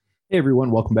Hey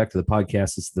everyone, welcome back to the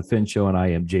podcast. It's the Finch Show, and I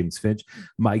am James Finch.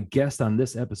 My guest on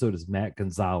this episode is Matt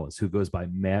Gonzalez, who goes by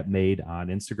Matt Made on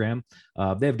Instagram.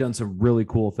 They have done some really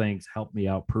cool things, helped me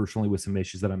out personally with some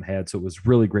issues that I'm had. So it was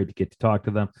really great to get to talk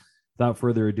to them. Without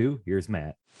further ado, here's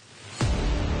Matt.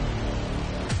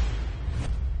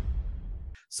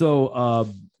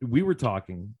 So we were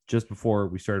talking just before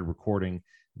we started recording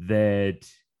that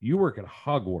you work at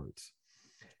Hogwarts.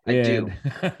 I do.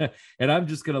 And I'm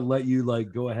just gonna let you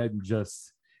go ahead and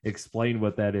just explain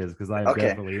what that is because I'm Okay.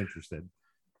 definitely interested.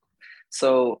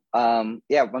 So,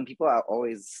 yeah, when people are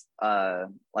always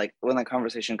like when the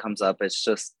conversation comes up, it's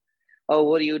just, oh,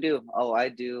 what do you do? Oh,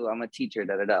 I'm a teacher,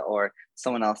 da da da. Or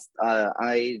someone else,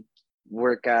 I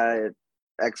work at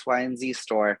X, Y, and Z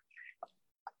store.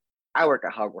 I work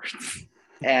at Hogwarts.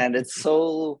 And it's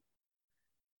so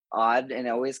odd and it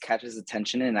always catches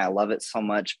attention and I love it so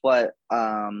much. But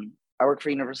I work for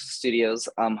Universal Studios,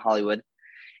 Hollywood,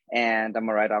 and I'm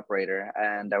a ride operator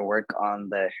and I work on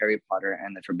the Harry Potter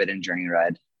and the Forbidden Journey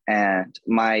ride. And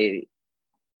my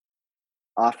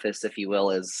office, if you will,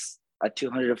 is a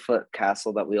 200-foot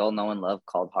castle that we all know and love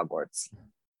called Hogwarts.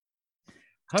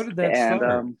 How did that And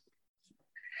start?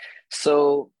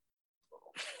 so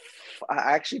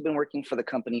I actually been working for the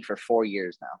company for 4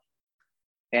 years now.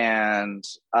 And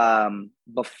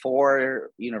before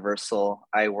Universal,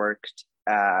 I worked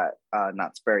at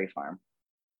Knott's Berry Farm,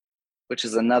 which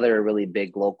is another really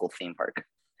big local theme park.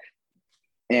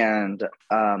 And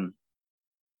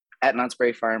at Knott's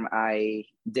Berry Farm, I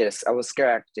was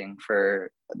scare acting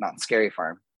for Knott's Scary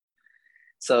Farm.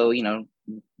 So,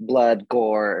 blood,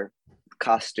 gore,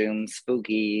 costumes,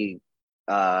 spooky,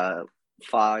 fog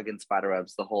and spider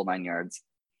webs, the whole 9 yards.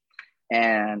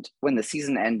 And when the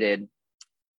season ended,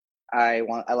 I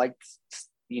liked,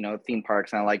 theme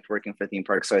parks, and I liked working for theme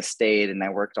parks. So I stayed and I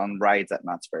worked on rides at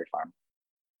Knott's Berry Farm.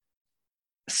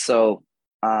 So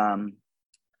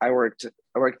I worked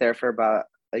there for about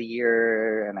a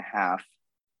year and a half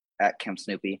at Camp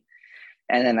Snoopy.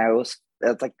 And then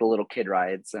that's like the little kid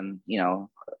rides and, a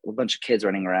bunch of kids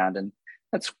running around, and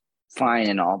that's fine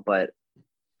and all. But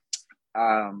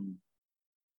I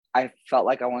felt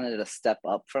like I wanted to step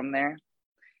up from there.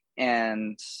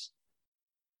 And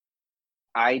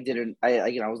I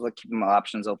was like keeping my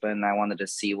options open. I wanted to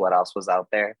see what else was out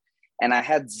there. And I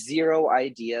had zero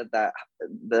idea that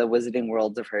the Wizarding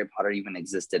Worlds of Harry Potter even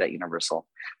existed at Universal,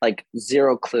 like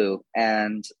zero clue.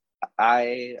 And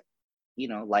I,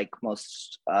 like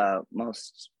most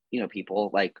people,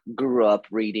 like grew up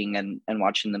reading and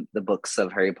watching the books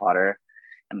of Harry Potter.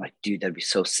 I'm like, dude, that'd be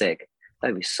so sick.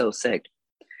 That'd be so sick.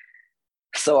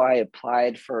 So I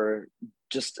applied for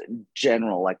just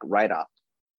general, like ride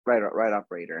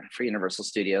operator for Universal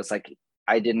Studios. Like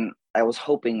I was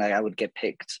hoping that I would get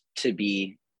picked to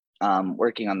be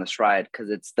working on this ride because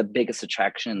it's the biggest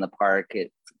attraction in the park.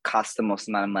 It costs the most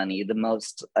amount of money, the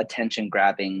most attention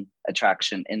grabbing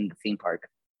attraction in the theme park.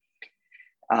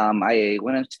 I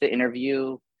went into the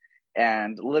interview,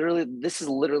 and this is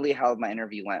literally how my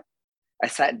interview went. I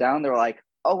sat down, they were like,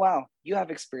 oh wow, you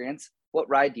have experience. What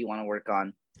ride do you want to work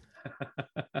on?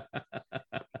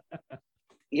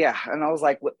 Yeah. And I was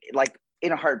like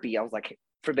in a heartbeat, I was like,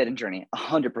 Forbidden Journey,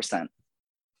 100%.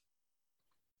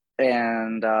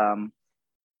 And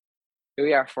here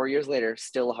we are 4 years later,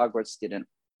 still a Hogwarts student.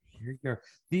 Here you are.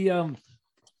 The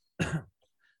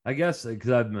I guess because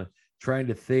I'm trying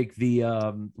to think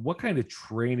what kind of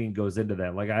training goes into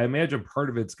that. Like I imagine part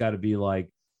of it's got to be like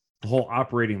the whole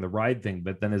operating the ride thing,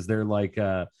 but then is there like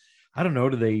I don't know,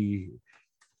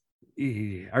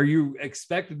 are you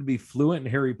expected to be fluent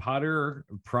in Harry Potter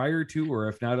prior to, or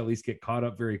if not, at least get caught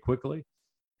up very quickly?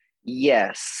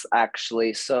 Yes,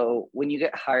 actually. So when you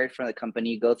get hired for the company,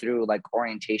 you go through like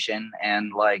orientation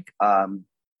and like a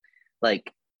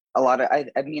lot of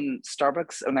I mean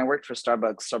Starbucks, when I worked for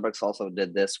Starbucks also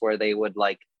did this where they would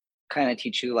like kind of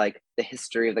teach you like the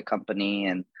history of the company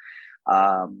and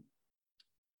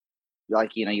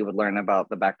like you would learn about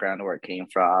the background of where it came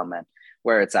from and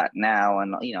where it's at now,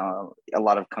 and a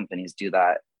lot of companies do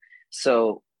that.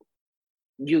 So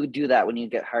you do that when you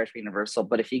get hired for Universal,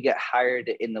 but if you get hired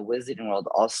in the Wizarding World,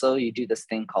 also you do this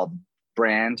thing called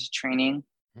brand training.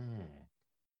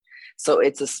 So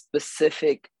it's a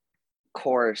specific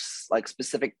course, like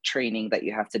specific training that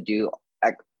you have to do,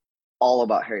 like, all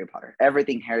about Harry Potter,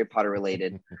 everything Harry Potter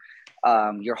related.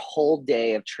 Your whole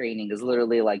day of training is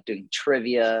literally like doing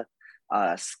trivia,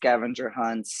 scavenger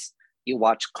hunts. You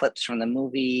watch clips from the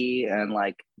movie and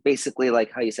like basically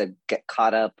like how you said, get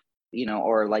caught up,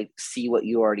 or like see what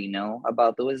you already know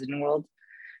about the Wizarding World,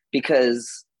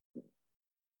 because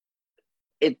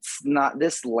it's not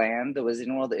this land. The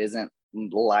Wizarding World isn't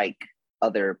like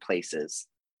other places.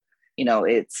 You know,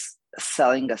 it's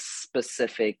selling a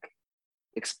specific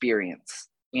experience,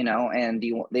 you know, and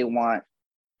they want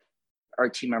our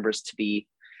team members to be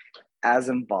as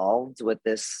involved with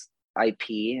this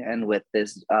IP and with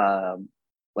this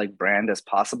like brand as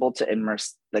possible to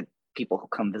immerse the people who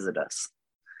come visit us.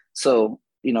 So,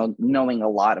 you know, knowing a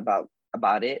lot about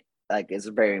it like is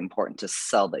very important to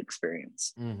sell the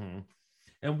experience. Mm-hmm.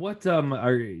 And what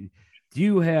do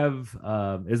you have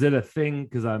is it a thing,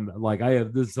 because I'm like I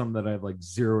have this is something that I have like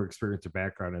zero experience or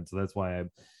background in, so that's why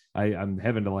I'm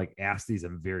having to like ask these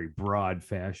in very broad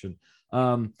fashion.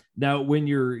 Now when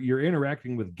you're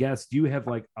interacting with guests, do you have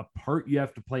like a part you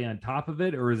have to play on top of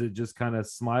it, or is it just kind of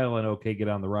smile and okay, get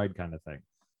on the ride kind of thing?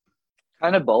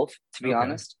 Kind of both, to be Okay.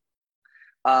 honest.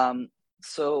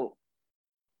 So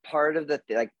part of the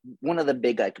like one of the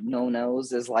big like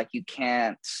no-nos is like you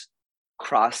can't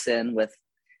cross in with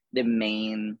the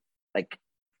main, like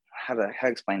how to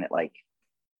explain it, like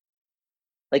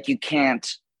you can't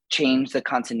change the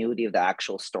continuity of the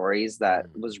actual stories that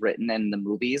was written in the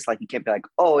movies. Like you can't be like,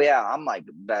 oh yeah, I'm like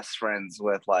best friends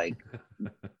with like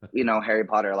you know, Harry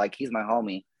Potter, like he's my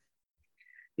homie.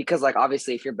 Because like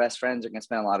obviously if you're best friends, you're gonna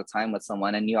spend a lot of time with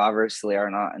someone, and you obviously are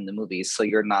not in the movies, so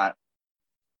you're not,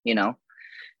 you know,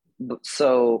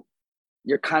 so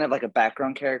you're kind of like a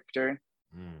background character,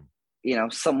 you know,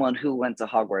 someone who went to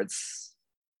Hogwarts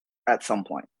at some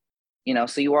point, you know,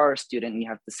 so you are a student and you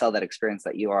have to sell that experience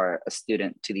that you are a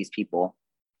student to these people.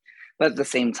 But at the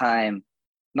same time,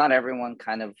 not everyone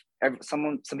kind of,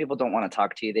 some people don't want to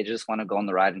talk to you. They just want to go on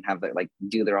the ride and have their, like,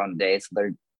 do their own day. So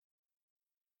they're,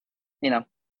 you know,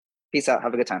 peace out,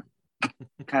 have a good time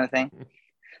kind of thing.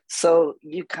 So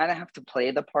you kind of have to play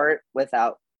the part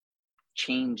without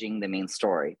changing the main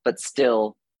story, but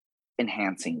still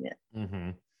enhancing it. Mm-hmm.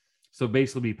 So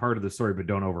basically be part of the story, but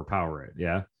don't overpower it.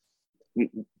 Yeah.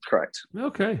 Correct.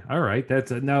 Okay. All right.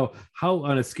 That's it. Now, how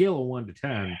on a scale of 1 to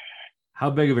 10, how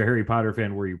big of a Harry Potter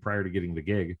fan were you prior to getting the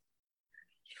gig?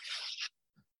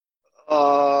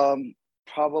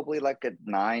 Probably like a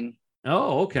 9.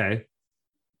 Oh, okay.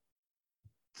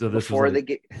 So this Before was like,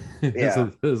 the gig, yeah.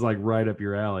 this is like right up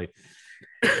your alley.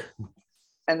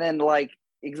 And then like,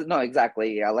 no,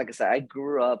 exactly. Yeah. Like I said, I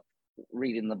grew up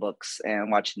reading the books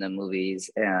and watching the movies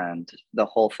and the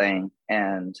whole thing.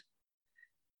 And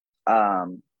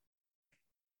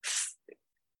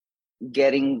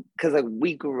getting, because like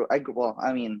well,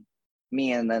 I mean,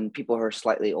 me and then people who are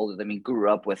slightly older than me grew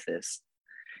up with this.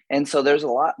 And so there's a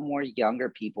lot more younger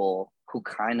people who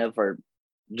kind of are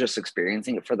just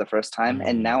experiencing it for the first time.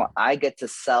 And now I get to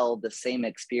sell the same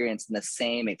experience and the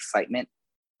same excitement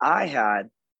I had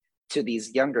to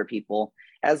these younger people,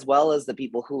 as well as the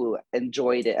people who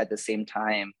enjoyed it at the same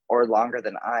time or longer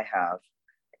than I have,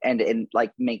 and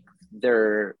like make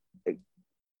their,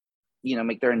 you know,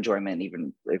 make their enjoyment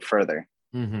even like further.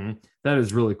 Mm-hmm. That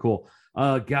is really cool.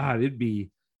 God, it'd be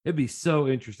so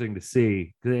interesting to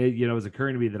see, because you know, it's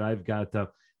occurring to me that I've got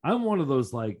I'm one of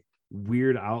those like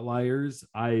weird outliers.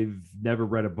 I've never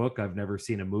read a book, I've never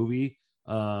seen a movie,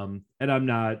 and I'm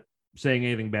not saying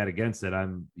anything bad against it.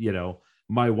 I'm, you know,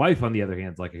 my wife on the other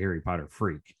hand is like a Harry Potter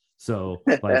freak, so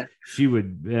like she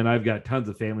would, and I've got tons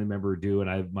of family member do, and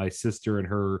I have my sister and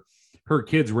her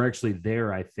kids were actually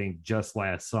there, I think, just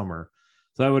last summer.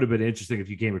 So that would have been interesting if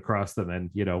you came across them, and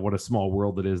you know what a small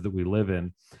world it is that we live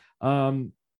in.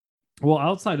 Well,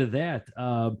 outside of that,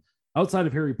 outside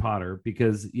of Harry Potter,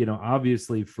 because you know,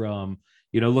 obviously from,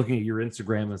 you know, looking at your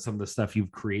Instagram and some of the stuff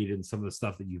you've created and some of the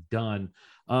stuff that you've done,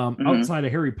 outside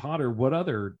of Harry Potter, what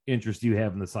other interest do you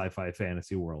have in the sci-fi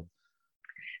fantasy world?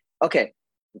 Okay,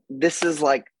 this is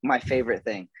like my favorite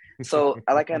thing. So,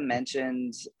 like I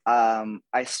mentioned,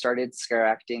 I started scare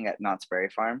acting at Knott's Berry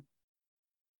Farm.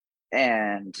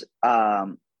 And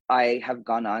I have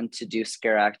gone on to do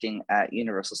scare acting at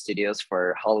Universal Studios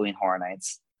for Halloween Horror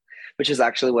Nights, which is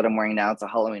actually what I'm wearing now. It's a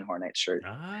Halloween Horror Night shirt.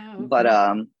 Okay.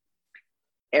 But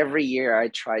every year I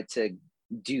try to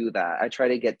do that. I try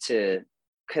to get to,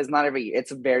 because not every year,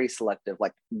 it's very selective,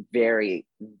 like very,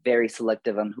 very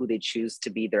selective on who they choose to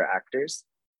be their actors.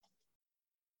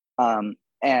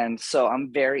 And so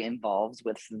I'm very involved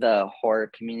with the horror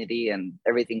community and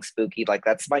everything spooky. Like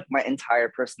that's like my entire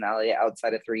personality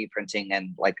outside of 3D printing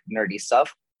and like nerdy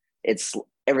stuff. It's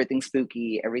everything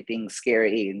spooky, everything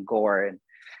scary and gore, and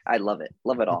I love it.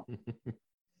 Love it all.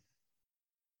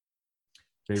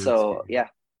 So yeah,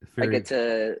 I get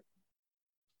to.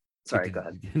 Sorry, go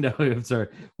ahead. No, I'm sorry.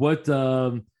 What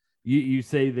you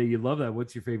say that you love that?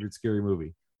 What's your favorite scary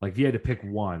movie? Like if you had to pick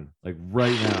one, like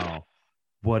right now,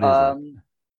 what is it?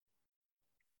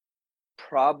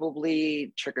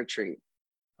 Probably Trick or Treat.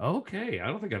 Okay, I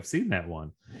don't think I've seen that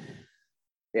one.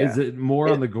 Is Yeah. it more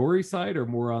on the gory side or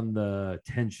more on the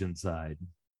tension side?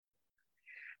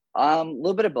 A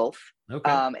little bit of both.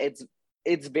 Okay.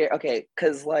 It's very okay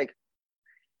because like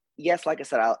yes, like I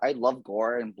said, I love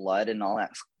gore and blood and all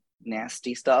that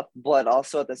nasty stuff, but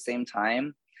also at the same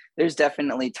time, there's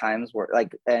definitely times where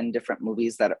like in different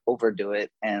movies that overdo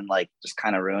it and like just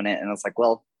kind of ruin it, and it's like,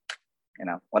 well,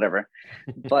 whatever.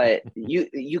 But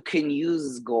you can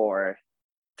use gore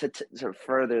to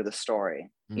further the story,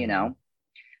 Mm-hmm.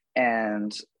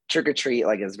 and Trick or Treat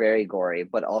like is very gory,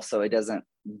 but also it doesn't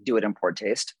do it in poor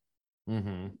taste.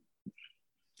 Mm-hmm.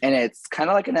 And it's kind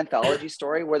of like an anthology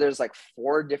story where there's like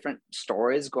four different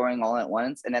stories going all at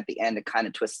once, and at the end it kind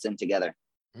of twists them together.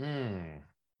 Mm.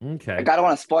 I Okay. don't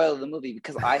want to spoil the movie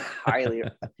because I highly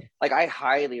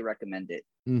recommend it.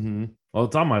 Mm-hmm. Well,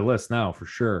 it's on my list now for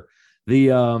sure.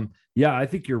 The yeah, I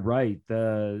think you're right.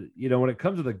 When it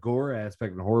comes to the gore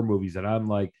aspect in horror movies, and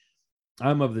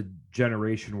I'm of the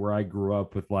generation where I grew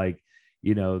up with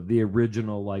the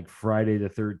original like Friday the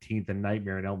 13th and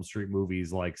Nightmare on Elm Street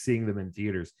movies, like seeing them in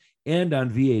theaters and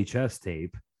on VHS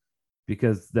tape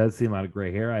because that's the amount of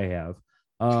gray hair I have.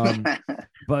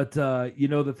 But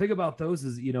the thing about those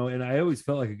is, and I always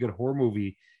felt like a good horror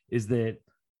movie is that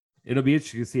it'll be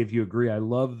interesting to see if you agree. I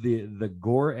love the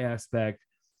gore aspect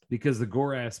because the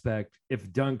gore aspect,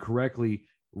 if done correctly,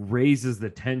 raises the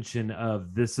tension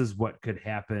of this is what could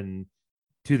happen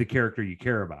to the character you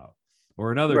care about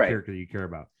or another Right. character you care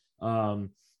about.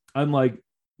 I'm like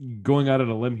going out on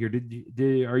a limb here.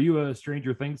 Are you a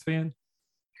Stranger Things fan?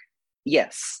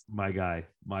 Yes. My guy,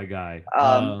 my guy.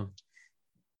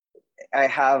 I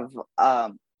have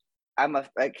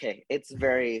okay, it's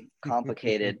very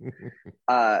complicated.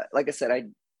 Like I said, I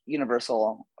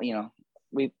Universal,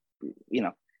 we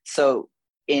so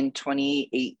in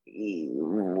 28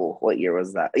 what year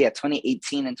was that? Yeah,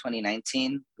 2018 and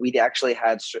 2019, we actually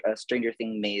had a Stranger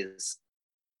Thing maze.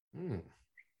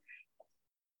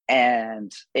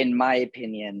 And in my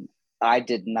opinion, I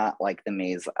did not like the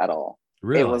maze at all. It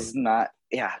Really? was not,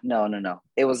 yeah, no.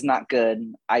 It was not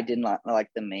good. I did not like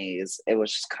the maze. It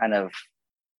was just kind of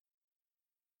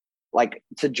like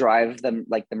to drive them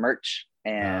like the merch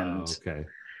and Okay.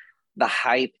 the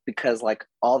hype because like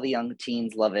all the young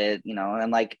teens love it,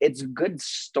 and like it's a good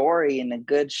story and a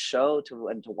good show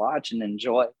to watch and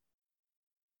enjoy.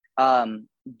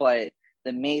 But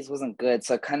the maze wasn't good,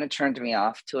 so it kind of turned me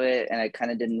off to it, and I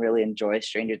kind of didn't really enjoy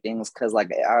Stranger Things because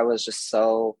like I was just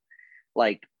so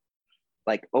like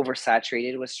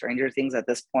oversaturated with Stranger Things at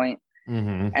this point.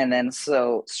 Mm-hmm. And then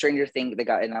so Stranger Things, they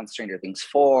got announced Stranger Things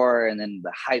 4, and then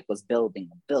the hype was building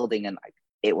and building, and like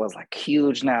it was like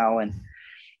huge now, and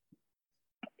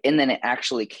then it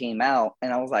actually came out,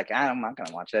 and I was like, I'm not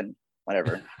gonna watch it,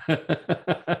 whatever.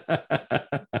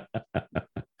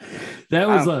 That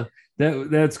was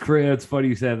that's crazy. That's funny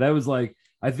you said that. Was like,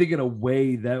 I think in a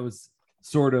way that was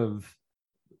sort of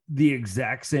the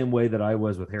exact same way that I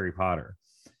was with Harry Potter.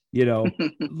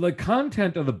 The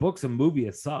content of the books and movie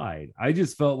aside, I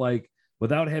just felt like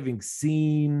without having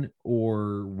seen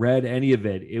or read any of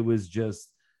it, it was just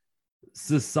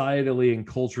societally and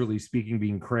culturally speaking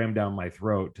being crammed down my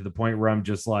throat to the point where I'm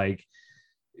just like,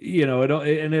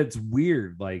 and it's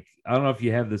weird. Like, I don't know if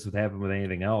you have this with happen with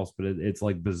anything else, but it's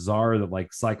like bizarre that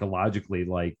like psychologically,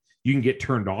 like you can get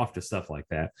turned off to stuff like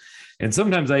that. And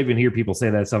sometimes I even hear people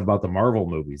say that stuff about the Marvel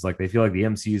movies. Like they feel like the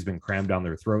MCU has been crammed down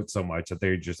their throat so much that they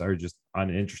are just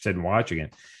uninterested in watching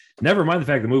it. Never mind the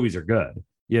fact the movies are good,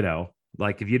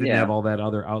 like if you didn't Yeah. have all that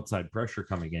other outside pressure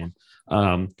coming in.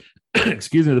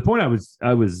 Excuse me. The point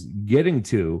I was getting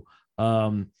to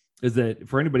is that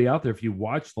for anybody out there, if you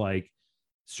watch like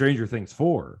Stranger Things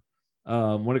 4,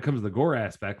 when it comes to the gore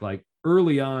aspect, like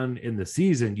early on in the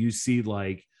season, you see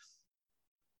like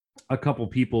a couple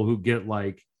people who get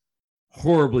like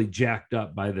horribly jacked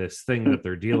up by this thing that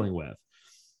they're dealing with.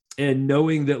 And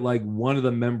knowing that like one of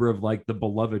the member of like the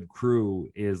beloved crew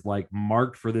is like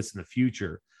marked for this in the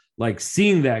future, like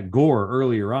seeing that gore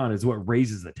earlier on is what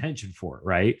raises the tension for it,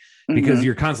 right? Because Mm-hmm.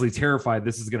 you're constantly terrified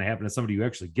this is going to happen to somebody you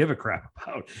actually give a crap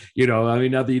about. I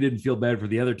mean, not that you didn't feel bad for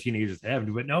the other teenagers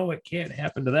having, but no, it can't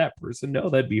happen to that person. No,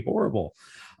 that'd be horrible.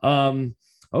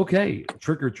 Okay,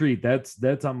 Trick or Treat.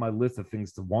 That's on my list of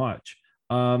things to watch.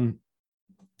 So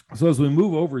as we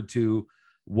move over to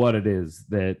what it is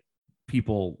that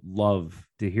people love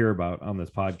to hear about on this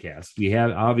podcast, we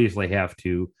obviously have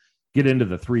to get into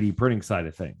the 3D printing side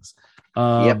of things.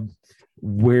 Yep.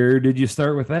 Where did you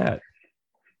start with that?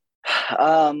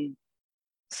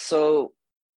 So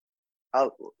a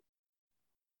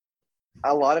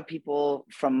lot of people,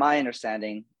 from my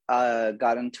understanding,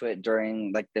 got into it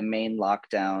during like the main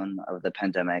lockdown of the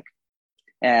pandemic,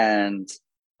 and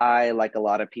I, like a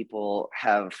lot of people,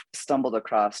 have stumbled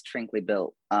across Frankly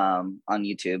Built on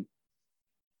YouTube.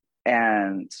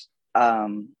 And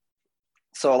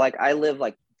so like I live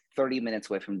like 30 minutes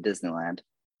away from Disneyland.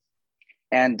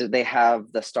 And they have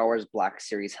the Star Wars Black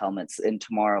Series helmets in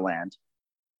Tomorrowland.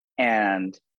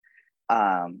 And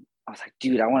I was like,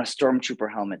 dude, I want a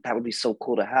Stormtrooper helmet. That would be so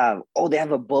cool to have. Oh, they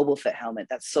have a Boba Fett helmet.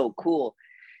 That's so cool.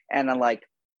 And I'm like,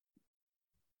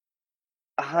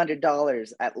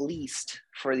 $100 at least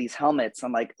for these helmets.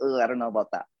 I'm like, I don't know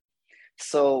about that.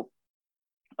 So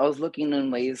I was looking in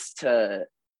ways to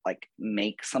like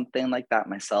make something like that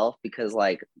myself, because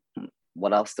like,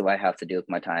 what else do I have to do with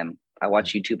my time? I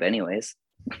watch YouTube anyways.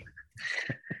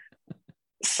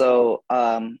 So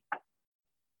I,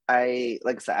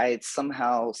 like I said, I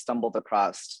somehow stumbled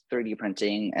across 3D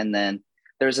printing. And then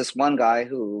there's this one guy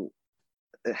who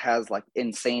has like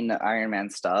insane Iron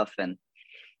Man stuff. And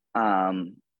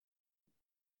I'm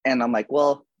like,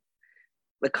 well,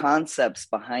 the concepts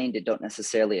behind it don't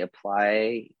necessarily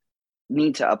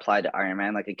need to apply to Iron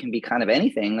Man. Like it can be kind of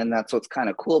anything. And that's what's kind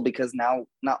of cool, because now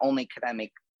not only can I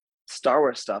make Star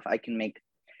Wars stuff, I can make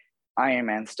Iron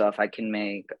Man stuff. I can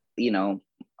make,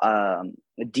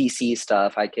 DC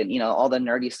stuff. I can, all the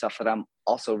nerdy stuff that I'm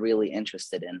also really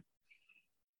interested in.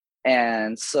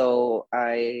 And so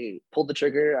I pulled the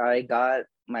trigger. I got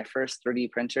my first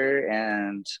 3D printer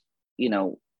and,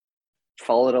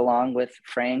 followed along with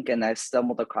Frank, and I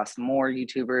stumbled across more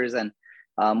YouTubers and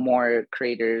more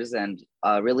creators and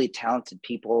really talented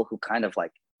people who kind of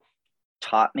like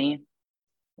taught me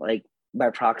like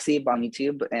by proxy on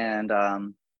YouTube.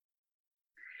 And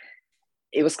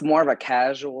it was more of a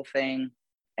casual thing.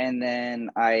 And then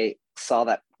I saw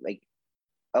that like,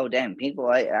 oh damn, people,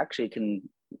 I actually can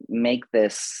make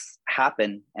this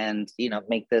happen and,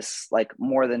 make this like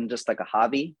more than just like a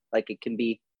hobby. Like it can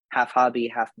be half hobby,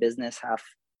 half business, half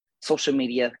social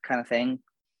media kind of thing.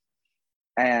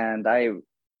 And I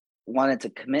wanted to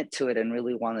commit to it and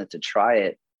really wanted to try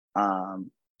it.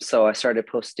 So I started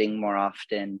posting more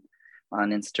often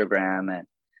on Instagram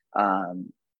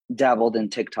and dabbled in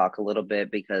TikTok a little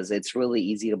bit, because it's really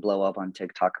easy to blow up on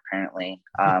TikTok apparently.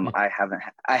 I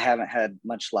haven't had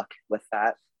much luck with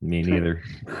that. Me neither.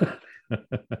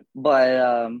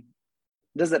 But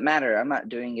doesn't matter. I'm not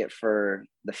doing it for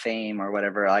the fame or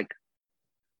whatever. Like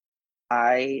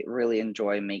I really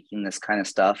enjoy making this kind of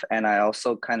stuff, and I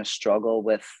also kind of struggle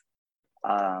with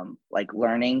like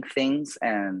learning things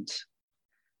and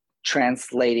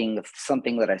translating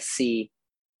something that I see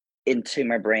into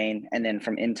my brain, and then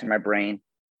from into my brain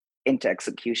into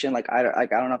execution. Like I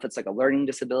don't know if it's like a learning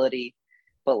disability,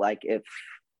 but like if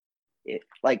it,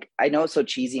 like, I know it's so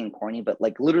cheesy and corny, but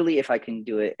like literally if I can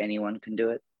do it, anyone can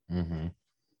do it. Mm-hmm.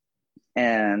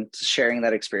 And sharing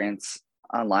that experience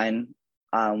online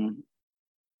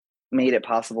made it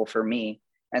possible for me.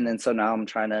 And then so now I'm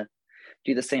trying to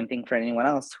do the same thing for anyone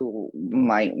else who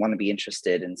might want to be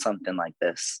interested in something like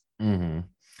this. Mm-hmm.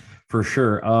 For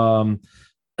sure.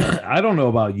 I don't know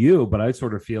about you, but I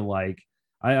sort of feel like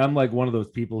I'm like one of those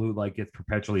people who like gets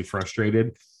perpetually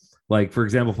frustrated. Like, for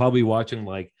example, probably watching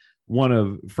like one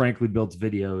of Frankly Built's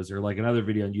videos or like another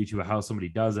video on YouTube of how somebody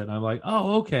does it. And I'm like,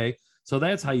 oh, okay. So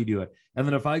that's how you do it. And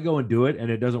then if I go and do it and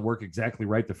it doesn't work exactly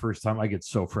right the first time, I get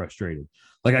so frustrated.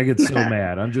 Like I get so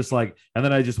mad. I'm just like, and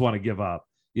then I just want to give up,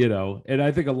 and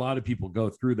I think a lot of people go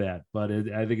through that, but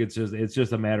I think it's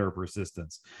just a matter of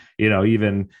persistence,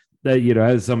 even that,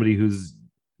 as somebody who's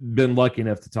been lucky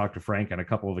enough to talk to Frank on a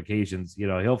couple of occasions,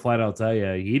 he'll flat out tell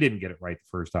you he didn't get it right the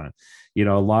first time. A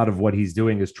lot of what he's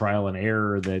doing is trial and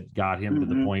error that got him to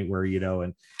the point where,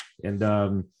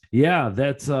 yeah,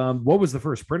 that's what was the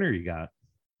first printer you got?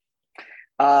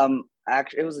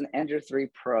 Actually, it was an Ender 3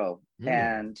 Pro,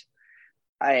 and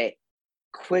I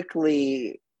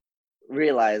quickly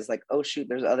realized like, oh shoot,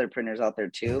 there's other printers out there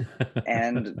too,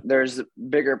 and there's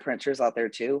bigger printers out there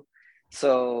too.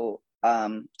 So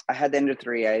I had the Ender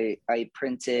 3. I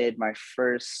printed my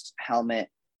first helmet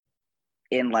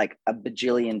in like a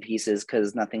bajillion pieces,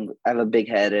 because I have a big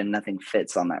head and nothing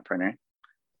fits on that printer.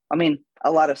 I mean, a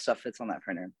lot of stuff fits on that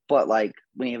printer, but like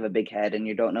when you have a big head and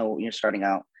you don't know when you're starting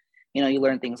out, you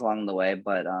learn things along the way.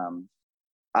 But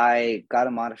I got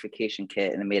a modification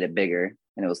kit and it made it bigger,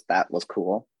 and that was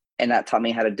cool. And that taught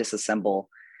me how to disassemble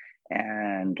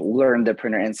and learn the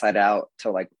printer inside out to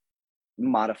like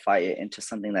modify it into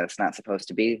something that it's not supposed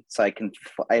to be. So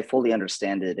I fully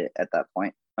understand it at that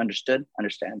point. Understand,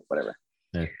 whatever.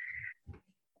 Yeah.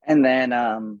 And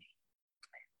then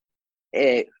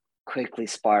it quickly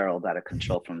spiraled out of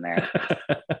control from there.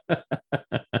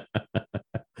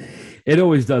 It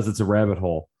always does. It's a rabbit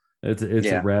hole. It's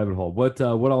Yeah. a rabbit hole. What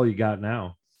all you got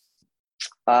now?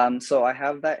 So I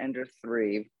have that Ender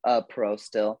 3 Pro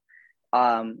still.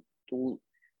 Um,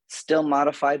 Still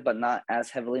modified, but not as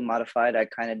heavily modified. I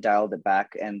kind of dialed it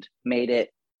back and made it.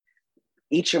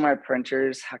 Each of my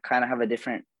printers kind of have a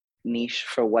different niche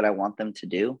for what I want them to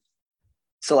do.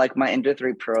 So like my Ender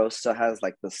 3 Pro still has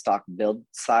like the stock build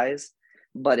size,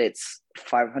 but it's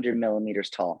 500 millimeters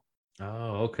tall.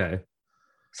 Oh, okay.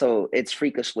 So it's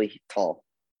freakishly tall.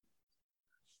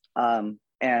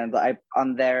 And I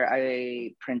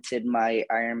printed my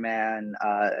Iron Man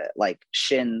like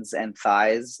shins and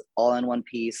thighs all in one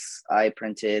piece. I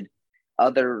printed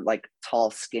other like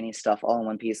tall skinny stuff all in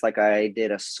one piece. Like I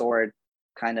did a sword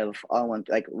kind of all in one,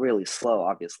 like really slow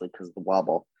obviously because of the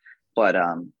wobble, but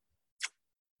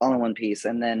all in one piece.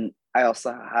 And then I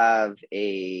also have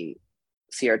a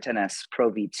CR10S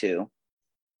Pro V2,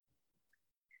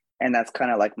 and that's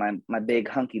kind of like my big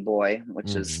hunky boy,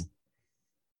 which is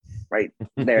right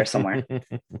there somewhere.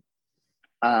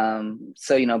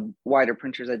 So wider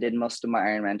printers. I did most of my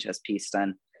Iron Man chest piece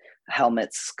done.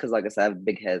 Helmets, because like I said, I have a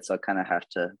big head, so I kind of have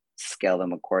to scale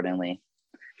them accordingly.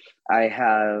 I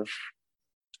have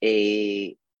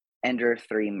a Ender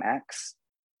 3 Max.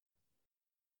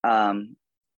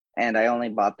 And I only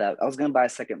bought that. I was going to buy a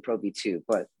second Pro V2,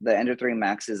 but the Ender 3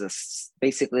 Max is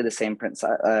basically the same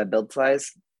build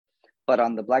size. But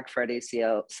on the Black Friday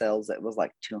sales, it was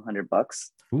like $200.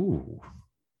 Ooh.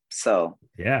 So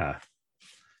yeah.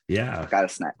 Gotta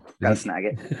snag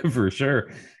it. For sure.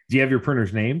 Do you have your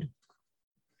printers named?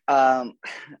 Kind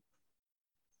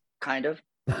of.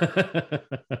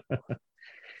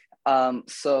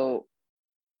 So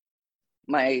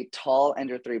my tall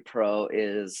Ender 3 Pro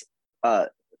is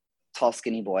tall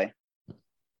skinny boy.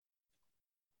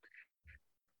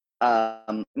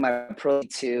 My Pro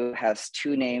 2 has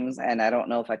two names, and I don't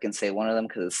know if I can say one of them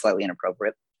because it's slightly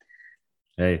inappropriate.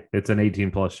 Hey, it's an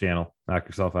 18+ channel. Knock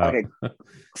yourself out. Okay.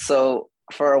 So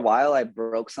for a while, I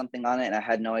broke something on it, and I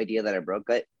had no idea that I broke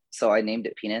it. So I named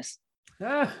it Penis.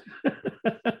 Because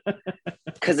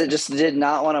it just did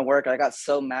not want to work. I got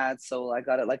so mad. So I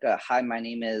got it like a "Hi, my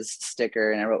name is"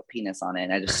 sticker, and I wrote Penis on it,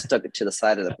 and I just stuck it to the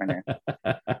side of the printer.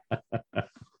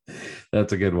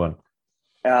 That's a good one.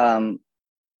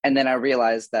 And then I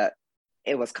realized that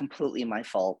it was completely my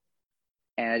fault,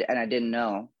 and I didn't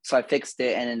know. So I fixed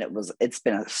it, and it's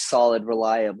been a solid,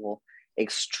 reliable,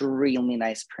 extremely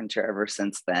nice printer ever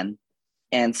since then.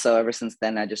 And so ever since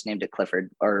then, I just named it Clifford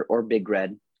or Big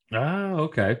Red. Oh,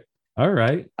 okay. All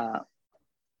right.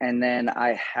 And then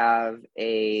I have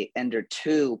a Ender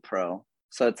 2 Pro.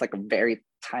 So it's like a very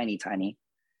tiny.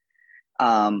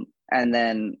 And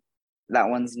then that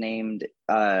one's named,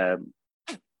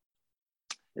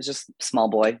 it's just small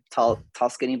boy, tall,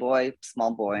 skinny boy,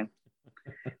 small boy.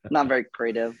 Not very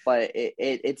creative, but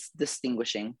it's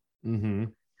distinguishing. Mm-hmm.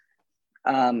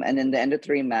 And then the Ender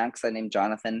 3 Max, I named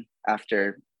Jonathan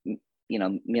after,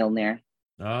 Mjolnir.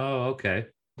 Oh, okay.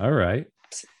 All right.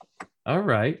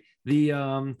 The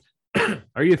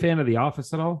are you a fan of The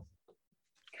Office at all?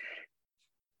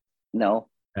 No.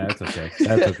 That's okay.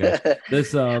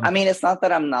 This I mean, it's not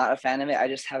that I'm not a fan of it. I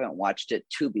just haven't watched it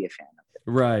to be a fan of it.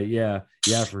 Right. Yeah,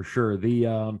 for sure.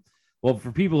 The well,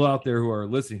 for people out there who are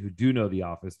listening who do know The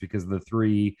Office, because the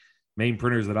three main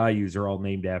printers that I use are all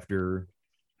named after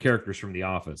characters from The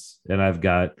Office, and I've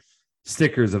got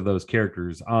stickers of those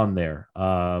characters on there.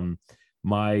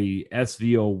 My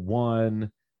SVO1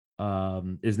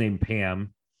 is named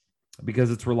Pam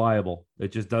because it's reliable.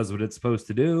 It just does what it's supposed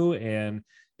to do and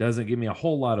doesn't give me a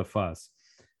whole lot of fuss.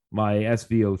 My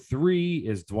SVO3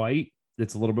 is Dwight.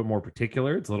 It's a little bit more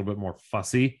particular. It's a little bit more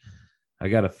fussy. I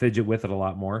got to fidget with it a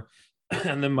lot more.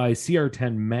 And then my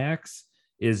CR10 Max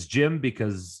is Jim,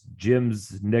 because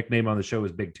Jim's nickname on the show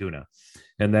is Big Tuna.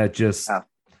 And that just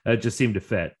seemed to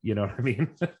fit. You know what I mean?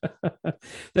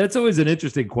 That's always an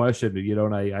interesting question,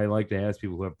 and I like to ask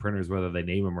people who have printers whether they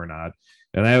name them or not.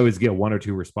 And I always get one or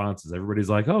two responses. Everybody's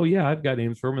like, oh, yeah, I've got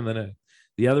names for them. And then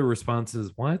the other response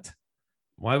is, what?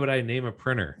 Why would I name a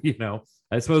printer?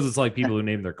 I suppose it's like people who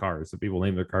name their cars. So people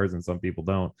name their cars and some people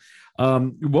don't.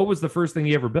 What was the first thing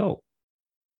you ever built?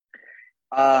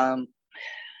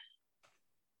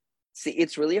 See,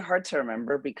 it's really hard to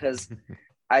remember because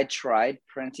I tried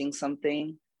printing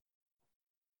something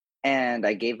and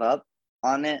I gave up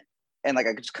on it, and like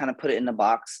I just kind of put it in the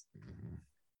box.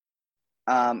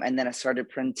 And then I started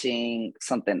printing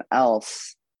something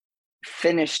else,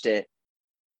 finished it,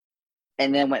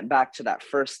 and then went back to that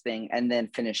first thing and then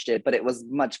finished it, but it was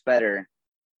much better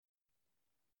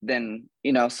than,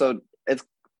 so it's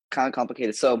kind of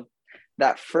complicated. So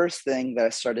that first thing that I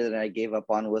started and I gave up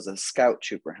on was a Scout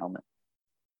Trooper helmet.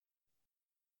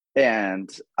 And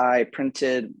I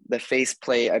printed the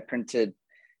faceplate. I printed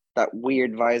that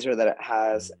weird visor that it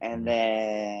has, and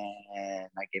then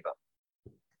I gave up.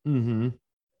 Mm-hmm.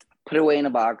 Put it away in a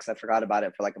box. I forgot about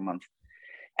it for like a month.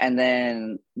 And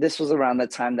then this was around the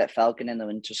time that Falcon and the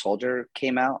Winter Soldier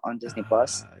came out on Disney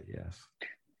Plus. Yes.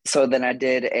 So then I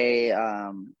did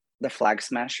the Flag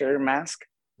Smasher mask,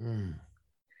 and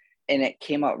it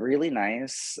came out really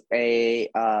nice. I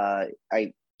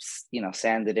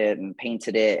sanded it and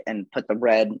painted it and put the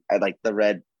red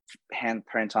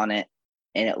handprint on it,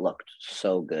 and it looked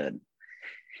so good.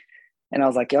 And I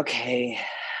was like, okay,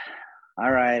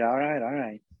 all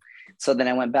right. So then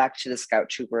I went back to the Scout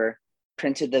Trooper,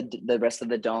 printed the rest of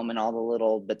the dome and all the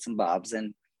little bits and bobs,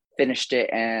 and finished it,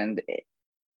 and it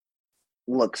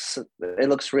looks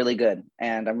really good,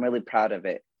 and I'm really proud of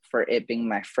it for it being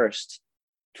my first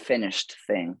finished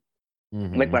thing.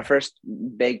 Mm-hmm. Like my first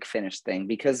big finished thing,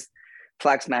 because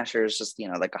Flag Smasher is just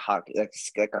like a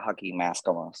hockey mask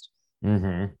almost.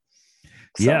 Mm-hmm.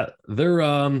 So, yeah, they're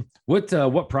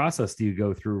what process do you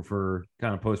go through for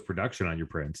kind of post-production on your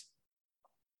prints?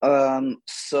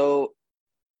 So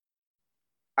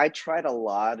I tried a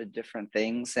lot of different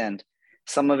things, and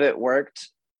some of it worked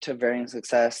to varying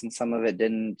success and some of it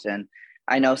didn't. And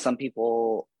I know some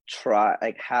people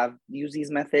have used these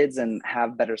methods and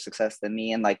have better success than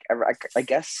me, and I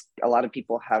guess a lot of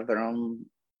people have their own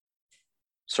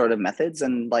sort of methods,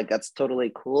 and like that's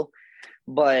totally cool.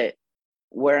 But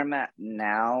where I'm at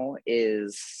now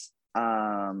is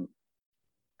kind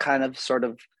of sort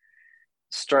of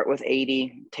start with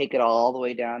 80, take it all the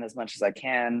way down as much as I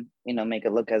can, make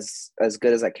it look as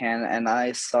good as I can. And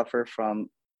I suffer from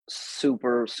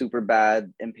super, super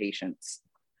bad impatience.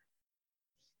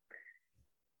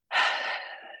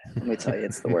 Let me tell you,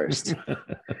 it's the worst.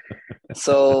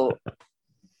 So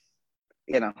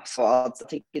I'll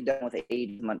take it down with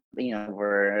 80,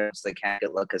 where I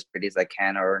can't look as pretty as I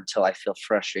can, or until I feel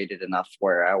frustrated enough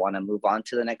where I want to move on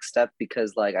to the next step,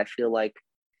 because like I feel like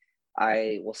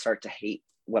I will start to hate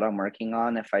what I'm working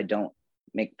on if I don't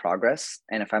make progress.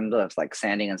 And if I'm just like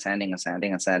sanding,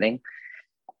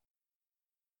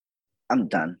 I'm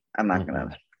done. I'm not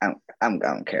gonna. I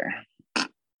don't care.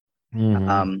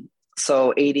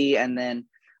 So 80, and then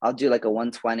I'll do like a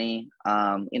 120.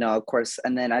 Of course,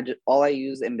 and then all I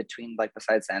use in between, like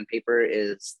besides sandpaper,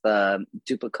 is the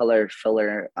Duplicolor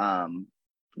filler,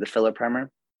 the filler primer.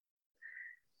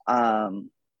 And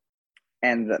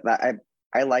that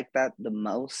I like that the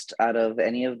most out of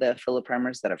any of the filler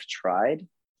primers that I've tried.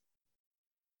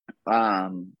 I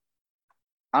don't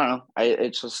know.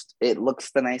 It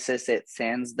looks the nicest. It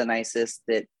sands the nicest.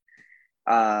 It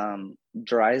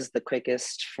dries the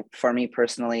quickest for me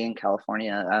personally in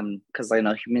California. Because I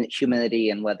know humidity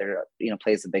and weather,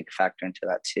 plays a big factor into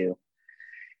that too.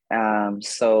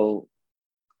 So,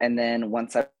 and then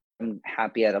once I'm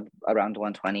happy at around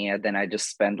 120, then I just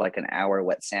spend like an hour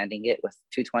wet sanding it with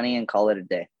 220 and call it a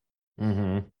day.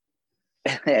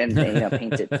 and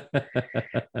paint it.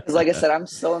 Because like I said, I'm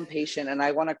so impatient and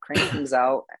I want to crank things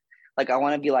out. Like I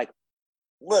want to be like,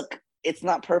 look, it's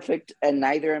not perfect, and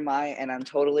neither am I, and I'm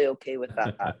totally okay with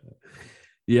that.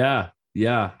 Yeah.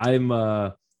 I'm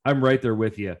right there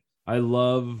with you. I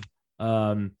love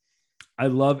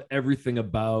everything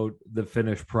about the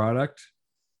finished product.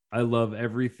 I love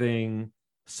everything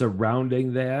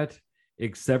surrounding that,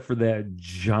 except for that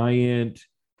giant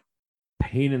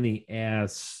pain in the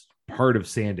ass part of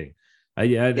sanding. I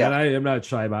am not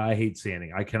shy about it. I hate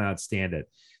sanding. I cannot stand it.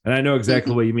 And I know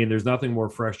exactly what you mean. There's nothing more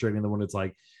frustrating than when it's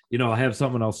like, I'll have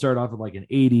something, I'll start off at like an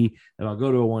 80 and I'll go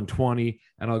to a 120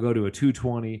 and I'll go to a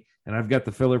 220 and I've got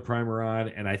the filler primer on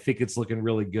and I think it's looking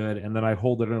really good. And then I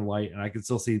hold it in light and I can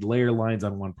still see layer lines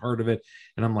on one part of it.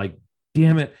 And I'm like,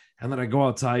 damn it. And then I go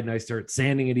outside and I start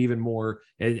sanding it even more.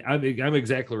 And I'm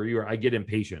exactly where you are. I get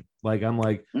impatient. Like, I'm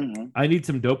like, I need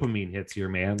some dopamine hits here,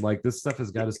 man. Like this stuff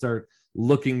has got to start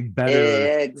looking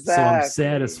better. Exactly. So I'm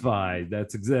satisfied.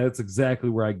 That's exactly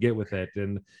where I get with it.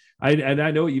 And I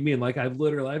know what you mean. Like I've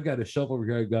got a shelf over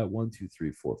here. I've got 1, 2,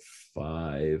 3, 4,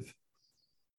 5,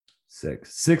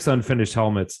 6 unfinished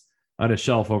helmets on a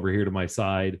shelf over here to my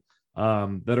side,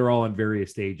 that are all in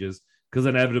various stages, because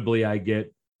inevitably I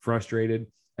get frustrated,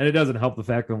 and it doesn't help the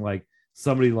fact that like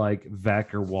somebody like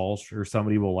Vec or Walsh or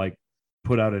somebody will like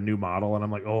put out a new model and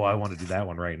I'm like, oh, I want to do that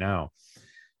one right now.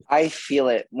 I feel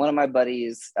it. One of my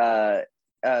buddies,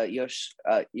 Yosh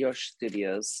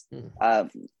Studios,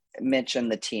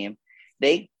 mentioned the team.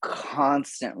 They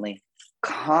constantly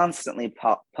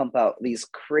pump out these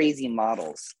crazy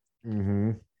models.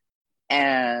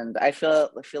 And I feel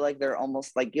like they're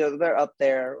almost like, they're up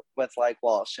there with like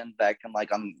Walsh and Beck, and like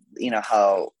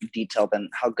how detailed and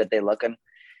how good they look, and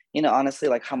honestly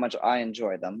like how much I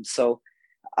enjoy them. So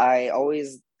I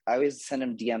always I always send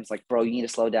him DMs like, bro, you need to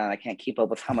slow down. I can't keep up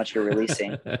with how much you're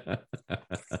releasing.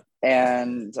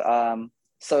 And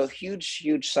so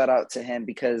huge shout out to him,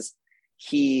 because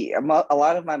a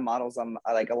lot of my models,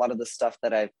 like a lot of the stuff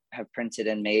that I have printed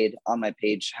and made on my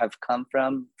page have come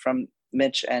from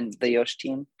Mitch and the Yosh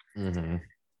team.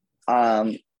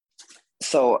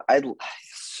 So I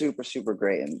super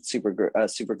great, and super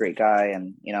great guy,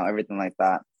 and everything like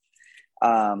that.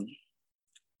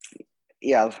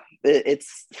 Yeah,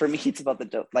 it's for me, it's about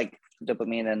the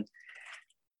dopamine. And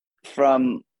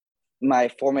from my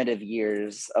formative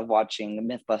years of watching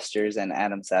Mythbusters and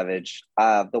Adam Savage,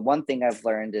 the one thing I've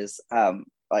learned is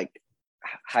like,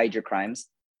 hide your crimes.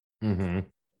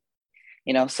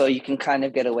 So you can kind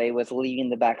of get away with leaving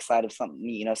the backside of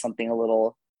something, something a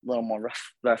little more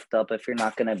roughed up.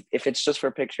 If it's just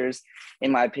for pictures,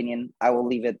 in my opinion, I'll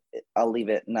leave it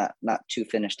not too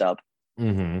finished up.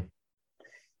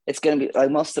 It's going to be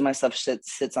like, most of my stuff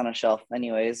sits on a shelf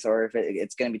anyways, or if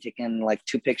it's going to be taken like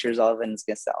 2 pictures of, and it's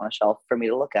going to sit on a shelf for me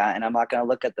to look at, and I'm not going to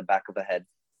look at the back of the head.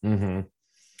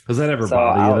 Does that ever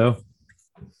bother you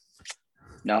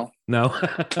though? No.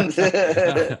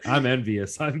 I'm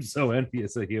envious. I'm so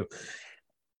envious of you.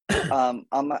 On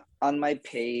my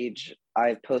page,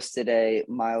 I posted a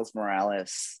Miles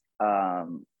Morales,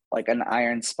 like an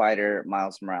Iron Spider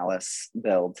Miles Morales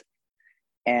build,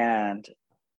 and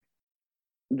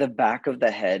the back of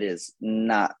the head is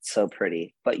not so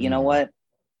pretty, but you know what?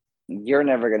 You're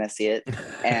never gonna see it,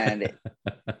 and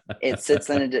it sits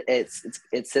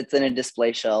in a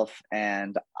display shelf,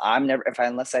 and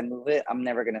unless I move it, I'm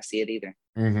never gonna see it either.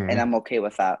 And I'm okay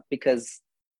with that, because,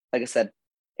 like I said,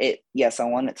 yes, I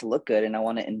want it to look good, and I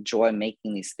want to enjoy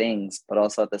making these things, but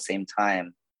also at the same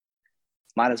time,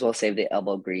 might as well save the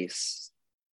elbow grease.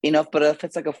 But if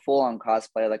it's like a full-on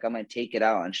cosplay, like I'm gonna take it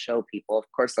out and show people,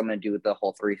 of course I'm gonna do the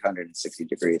whole 360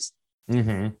 degrees.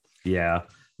 Yeah.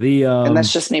 And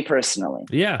that's just me personally.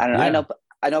 Yeah. I know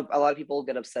a lot of people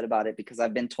get upset about it, because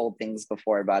I've been told things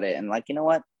before about it, and like, you know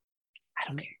what? I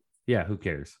don't care. Yeah, who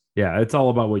cares? Yeah, it's all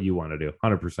about what you want to do.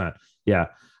 100%. Yeah.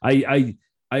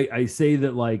 I say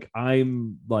that, like,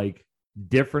 I'm like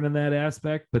different in that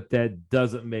aspect, but that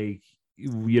doesn't make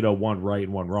one right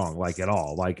and one wrong, like, at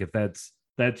all. Like, if that's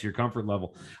your comfort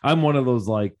level. I'm one of those,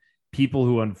 like, people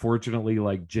who, unfortunately,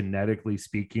 like, genetically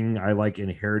speaking, I like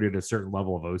inherited a certain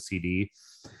level of OCD,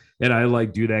 and I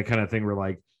like do that kind of thing where,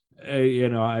 like,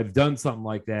 I've done something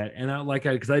like that, and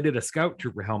because I did a scout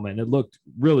trooper helmet and it looked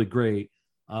really great.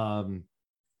 One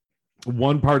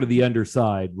part of the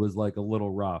underside was like a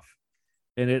little rough,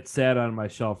 and it sat on my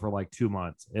shelf for like 2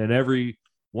 months, and every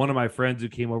one of my friends who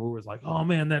came over was like, "Oh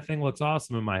man, that thing looks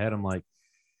awesome." In my head, I'm like,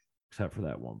 except for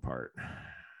that one part.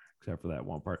 And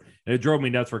it drove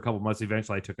me nuts for a couple of months.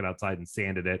 Eventually, I took it outside and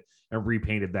sanded it and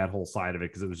repainted that whole side of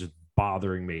it, because it was just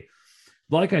bothering me.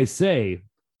 Like I say,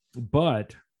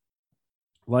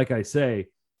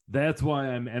 that's why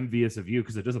I'm envious of you,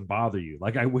 because it doesn't bother you.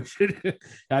 Like, I wish it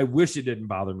didn't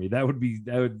bother me. That'd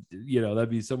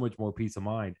be so much more peace of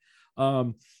mind.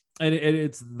 And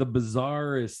it's the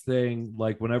bizarrest thing.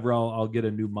 Like, whenever I'll get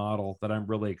a new model that I'm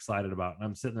really excited about, and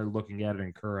I'm sitting there looking at it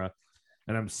in Cura,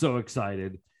 and I'm so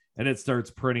excited, and it starts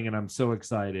printing, and I'm so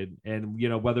excited. And,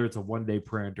 whether it's a 1-day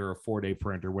print or a 4-day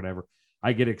print or whatever,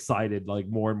 I get excited, like,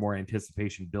 more and more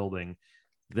anticipation building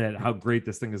that how great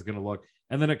this thing is going to look.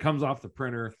 And then it comes off the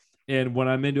printer. And when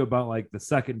I'm into about like the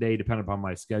second day, depending upon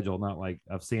my schedule, not like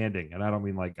of sanding, and I don't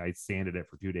mean like I sanded it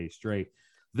for 2 days straight,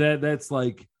 that's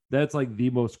like the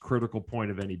most critical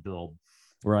point of any build,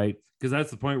 right? Because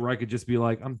that's the point where I could just be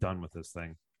like, I'm done with this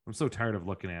thing. I'm so tired of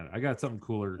looking at it. I got something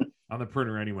cooler on the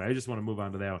printer anyway. I just want to move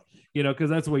on to that one, because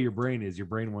that's the way your brain is. Your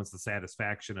brain wants the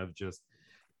satisfaction of just,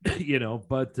 but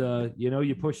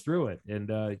you push through it, and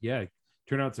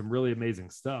turn out some really amazing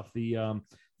stuff.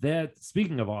 That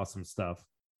speaking of awesome stuff,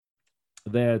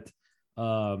 that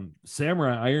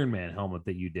Samurai Iron Man helmet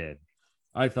that you did,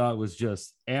 I thought was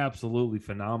just absolutely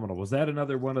phenomenal. Was that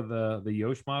another one of the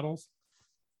Yosh models?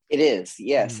 It is,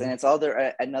 yes. And it's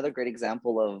another great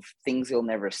example of things you'll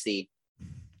never see.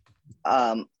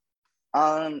 On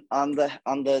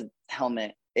the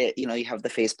helmet, you have the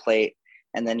faceplate,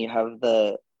 and then you have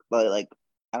the, like,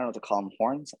 I don't know what to call them,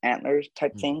 horns, antlers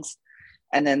type things.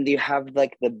 And then you have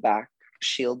like the back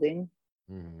shielding.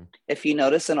 If you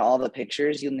notice in all the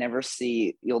pictures, you'll never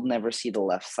see the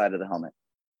left side of the helmet.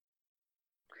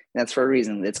 And that's for a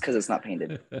reason. It's because it's not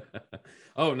painted.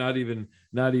 Oh, not even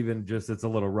just, it's a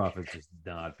little rough. It's just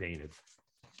not painted.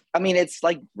 I mean, it's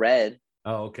like red.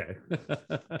 Oh, okay.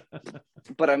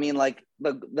 But I mean, like,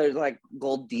 there's like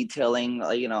gold detailing,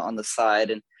 on the side,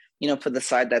 and for the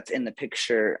side that's in the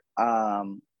picture,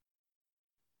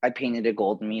 I painted it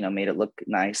gold and, made it look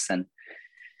nice and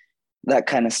that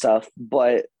kind of stuff.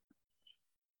 But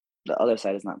the other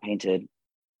side is not painted,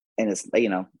 and it's,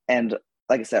 and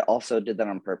like I said, also did that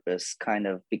on purpose, kind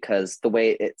of, because the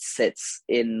way it sits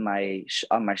in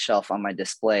on my shelf on my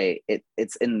display,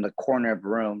 it's in the corner of the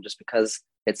room, just because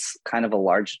it's kind of a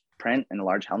large print and a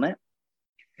large helmet.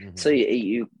 Mm-hmm. So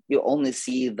you only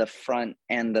see the front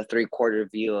and the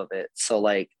 3/4 view of it. So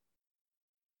like,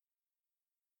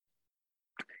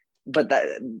 but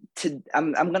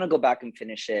I'm gonna go back and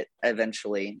finish it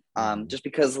eventually, just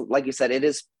because, like you said, it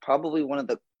is probably one of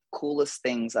the coolest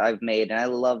things I've made, and I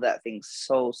love that thing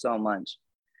so much.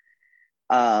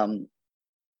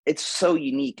 It's so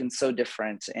unique and so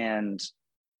different, and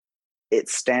it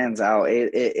stands out.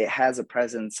 It has a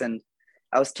presence, and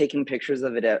I was taking pictures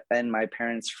of it in my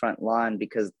parents' front lawn,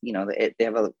 because they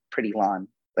have a pretty lawn,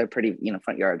 a pretty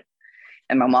front yard,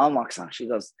 and my mom walks on. She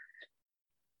goes,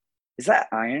 "Is that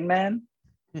Iron Man?"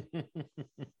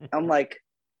 I'm like,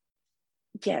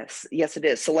 yes it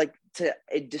is. So like, to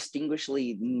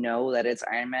distinguishingly know that it's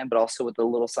Iron Man, but also with a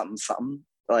little something,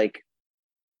 like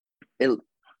it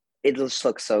just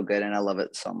looks so good, and I love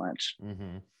it so much.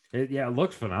 Mm-hmm. It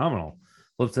looks phenomenal.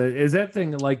 Is that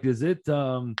thing like, does it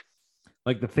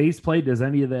like the faceplate, does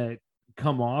any of that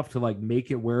come off to like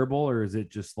make it wearable, or is it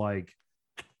just like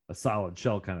a solid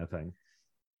shell kind of thing?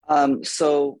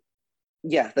 So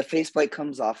yeah, the faceplate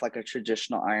comes off like a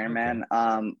traditional Iron Man.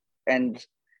 And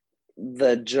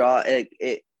the jaw,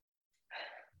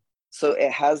 so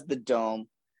it has the dome,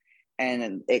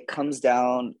 and it comes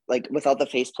down, like, without the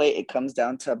faceplate, it comes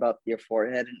down to about your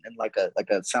forehead, and like a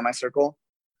semicircle.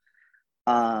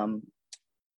 And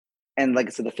like I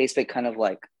said, the faceplate kind of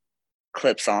like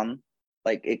clips on,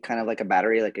 like it kind of like a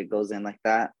battery, like it goes in like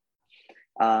that.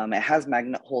 It has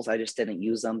magnet holes. I just didn't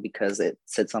use them because it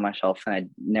sits on my shelf, and I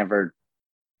never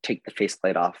take the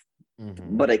faceplate off,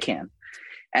 but I can.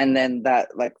 And then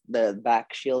that, like, the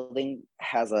back shielding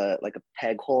has a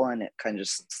peg hole, and it kind of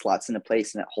just slots into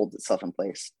place, and it holds itself in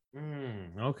place.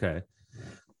 Okay.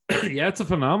 Yeah, it's a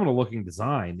phenomenal looking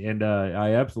design, and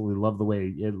I absolutely love the way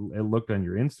it looked on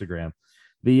your Instagram.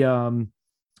 The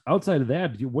outside of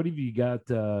that, what have you got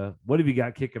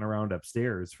kicking around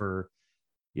upstairs for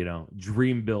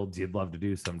dream builds you'd love to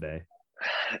do someday?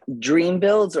 Dream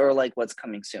builds, or like what's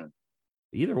coming soon?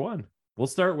 Either one. We'll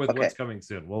start with what's coming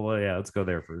soon. Well, yeah, let's go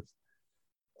there first.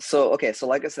 So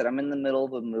like I said, I'm in the middle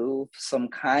of a move, so I'm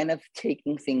kind of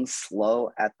taking things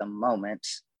slow at the moment,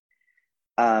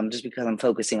 just because I'm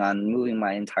focusing on moving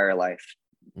my entire life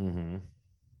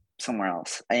somewhere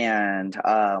else. And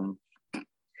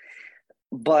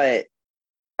but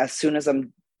as soon as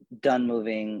I'm done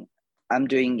moving, I'm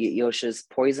doing Yoshi's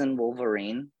Poison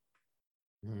Wolverine.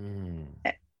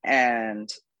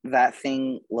 And that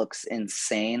thing looks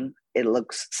insane. It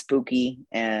looks spooky,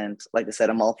 and like I said,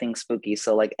 I'm all things spooky,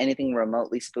 so like anything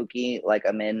remotely spooky, like,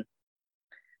 I'm in.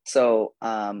 So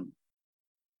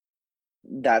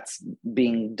that's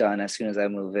being done as soon as I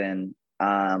move in.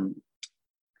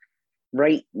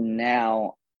 Right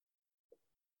now,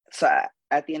 so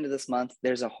at the end of this month,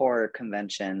 there's a horror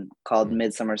convention called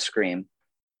Midsummer Scream,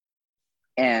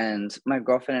 and my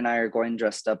girlfriend and I are going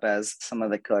dressed up as some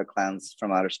of the killer clowns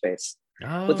from outer space,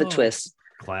 with a twist.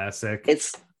 Classic.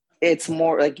 It's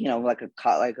more like, like a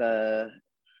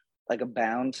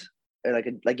bound, or like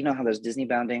how there's Disney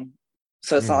bounding.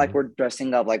 So it's not like we're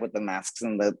dressing up like with the masks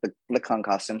and the clown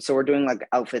costumes. So we're doing like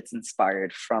outfits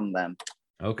inspired from them.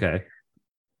 Okay.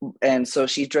 And so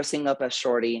she's dressing up as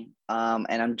Shorty, and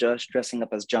I'm just dressing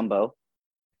up as Jumbo.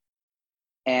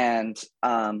 And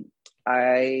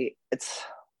I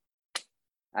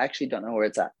actually don't know where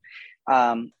it's at.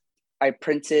 I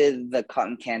printed the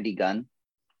cotton candy gun.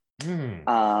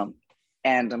 And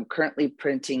I'm currently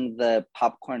printing the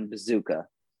popcorn bazooka.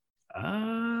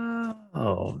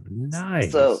 Oh,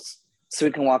 nice. So we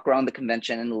can walk around the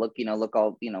convention and look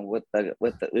all, with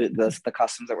the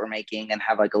costumes that we're making, and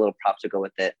have like a little prop to go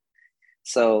with it.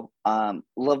 So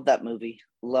love that movie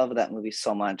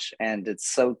so much, and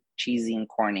it's so cheesy and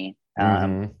corny.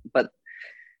 But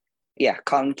yeah,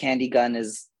 cotton candy gun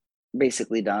is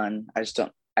basically done. I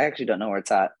actually don't know where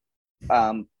it's at.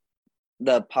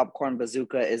 The popcorn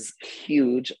bazooka is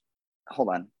huge. Hold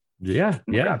on. Yeah.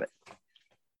 Grab it.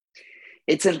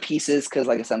 It's in pieces because,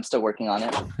 like I said, I'm still working on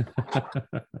it.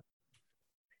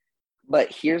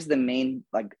 But here's the main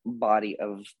body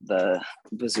of the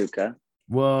bazooka.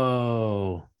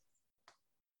 Whoa.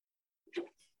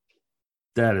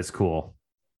 That is cool.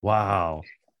 Wow.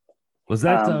 Was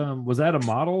that a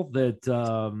model that you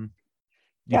found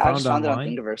I just found online?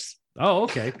 it on Thingiverse. Oh,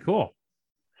 okay, cool.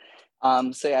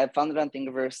 So yeah, I found it on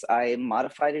Thingiverse. I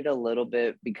modified it a little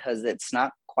bit because it's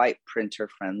not quite printer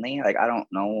friendly. Like I don't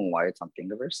know why it's on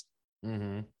Thingiverse.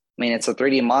 Mm-hmm. I mean, it's a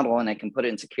 3D model and I can put it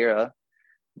into Kira,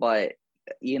 but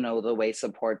the way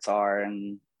supports are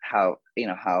and how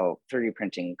 3D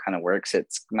printing kind of works, it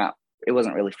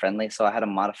wasn't really friendly. So I had to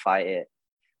modify it,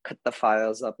 cut the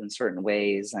files up in certain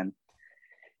ways, and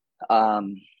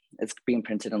it's being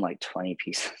printed in like 20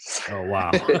 pieces. Oh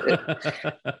wow.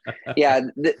 Yeah,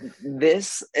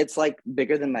 this it's like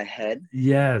bigger than my head.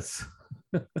 Yes.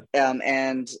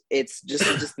 And it's just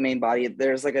the main body.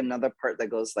 There's like another part that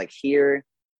goes like here,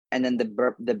 and then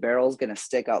the barrel's gonna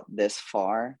stick out this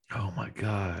far. Oh my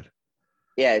God.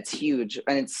 Yeah, it's huge,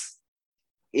 and it's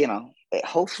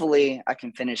hopefully I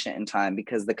can finish it in time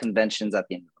because the convention's at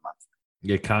the end of the month.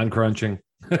 Yeah, con crunching.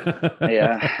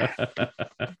 Yeah.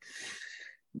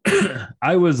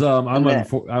 I'm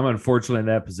unfortunately in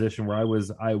that position where I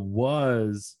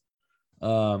was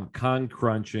con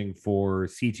crunching for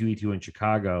C2E2 in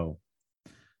Chicago.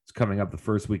 It's coming up the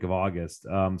first week of August.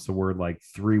 So we're like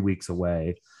 3 weeks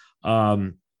away.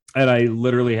 And I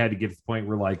literally had to get to the point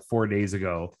where like 4 days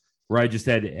ago where I just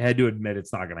had to admit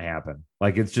it's not going to happen.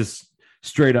 Like it's just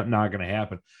straight up not going to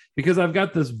happen because I've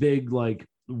got this big like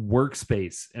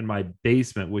workspace in my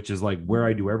basement, which is like where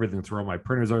I do everything. It's where all my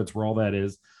printers are. It's where all that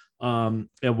is. And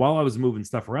while I was moving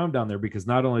stuff around down there, because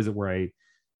not only is it where I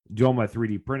do all my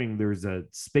 3D printing, there's a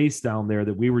space down there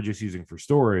that we were just using for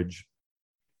storage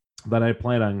that I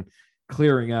plan on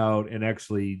clearing out and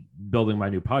actually building my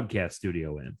new podcast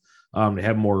studio in to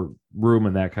have more room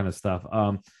and that kind of stuff.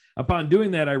 Upon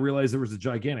doing that, I realized there was a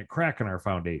gigantic crack in our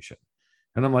foundation.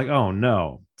 And I'm like, oh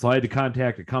no. So I had to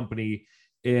contact a company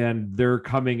and they're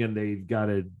coming and they've got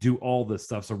to do all this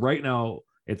stuff. So right now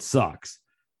it sucks.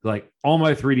 Like all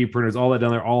my 3D printers, all that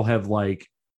down there, all have like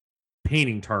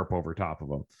painting tarp over top of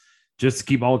them just to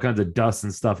keep all kinds of dust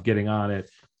and stuff getting on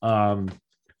it,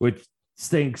 which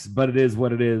stinks, but it is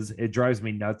what it is. It drives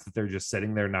me nuts that they're just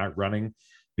sitting there not running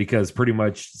because pretty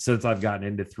much since I've gotten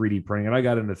into 3D printing, and I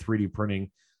got into 3D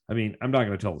printing, I mean, I'm not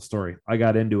going to tell the story. I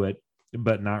got into it,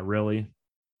 but not really.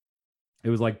 It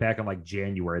was like back in like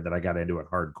January that I got into it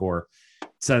hardcore.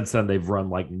 Since then, they've run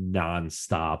like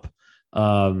nonstop.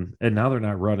 And now they're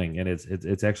not running, and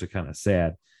it's actually kind of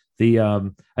sad.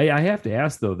 I have to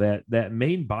ask though, that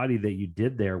main body that you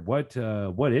did there, what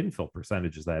infill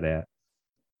percentage is that at?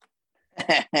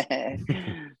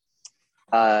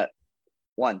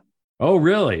 1. Oh,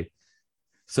 really?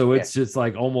 So it's just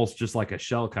like almost just like a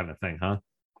shell kind of thing, huh?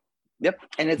 Yep,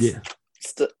 and it's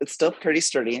still pretty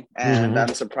sturdy, and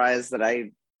I'm surprised that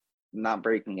I'm not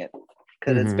breaking it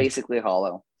because it's basically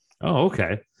hollow. Oh,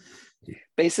 okay.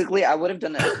 Basically, I would have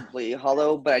done it completely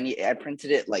hollow, but I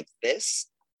printed it like this,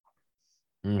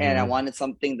 and I wanted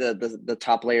something the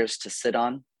top layers to sit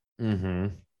on.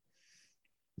 Other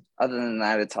than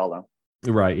that, it's hollow.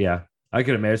 Right, yeah. I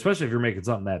could imagine, especially if you're making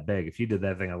something that big. If you did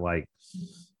that thing at like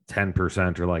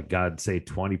 10% or like God say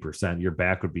 20%, your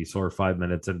back would be sore 5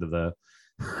 minutes into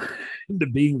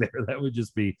being there. That would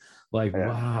just be like,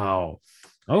 wow.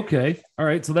 Okay. All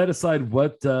right. So that aside,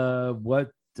 what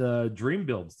dream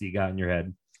builds do you got in your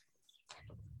head?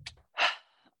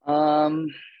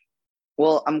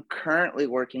 Well, I'm currently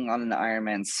working on an Iron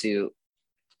Man suit,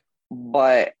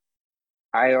 but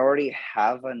I already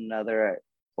have another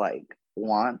like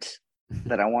want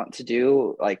that I want to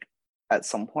do like at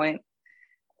some point.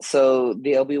 So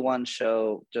the Obi-Wan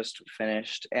show just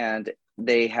finished and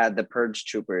they had the Purge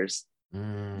Troopers,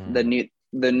 the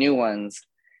new ones,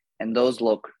 and those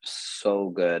look so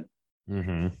good.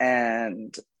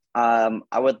 And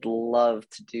I would love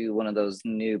to do one of those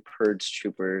new Purge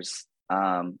Troopers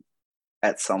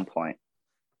at some point.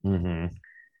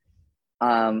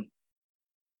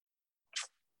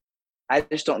 I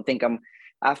just don't think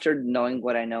after knowing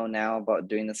what I know now about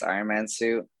doing this Iron Man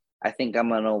suit, I think I'm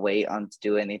gonna wait on to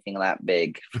do anything that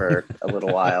big for a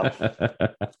little while.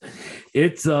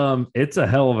 It's a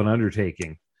hell of an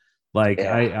undertaking. Like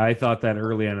I thought that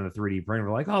early on in the 3D printer,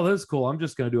 we're like, oh, that's cool. I'm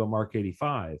just gonna do a Mark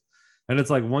 85. And it's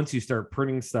like once you start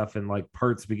printing stuff and like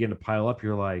parts begin to pile up,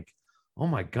 you're like, oh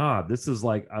my God, this is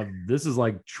like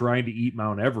trying to eat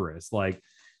Mount Everest. Like,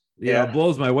 it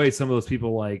blows my way. Some of those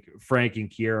people like Frank and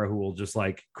Kiera who will just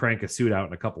like crank a suit out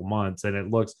in a couple months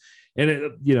and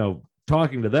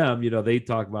talking to them, they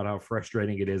talk about how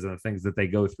frustrating it is and the things that they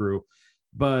go through.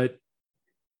 But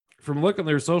from looking at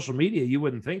their social media, you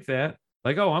wouldn't think that.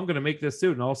 Like, oh, I'm going to make this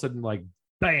suit. And all of a sudden, like,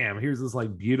 bam, here's this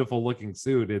like beautiful looking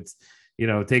suit. It's,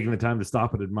 taking the time to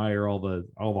stop and admire all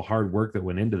the hard work that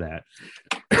went into that.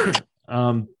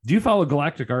 Do you follow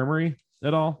Galactic Armory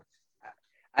at all?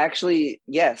 Actually,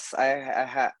 yes,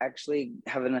 actually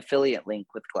have an affiliate link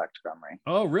with Galactic Armory.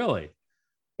 Oh, really?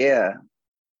 Yeah.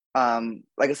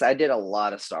 Like I said, I did a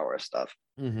lot of Star Wars stuff.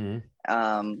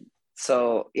 Mm-hmm.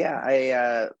 So yeah,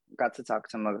 I got to talk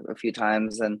to him a few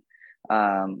times, and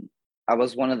I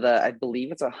was one of the, I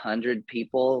believe it's 100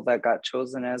 people that got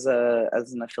chosen as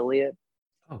an affiliate.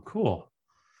 Oh, cool.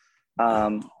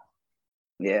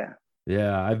 Yeah.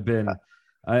 Yeah, I've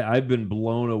been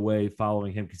blown away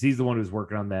following him because he's the one who's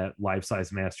working on that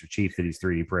life-size Master Chief that he's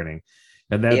 3D printing.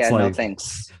 And that's Yeah, no like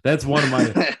thanks. that's one of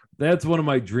my that's one of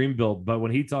my dream build. But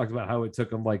when he talked about how it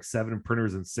took him like 7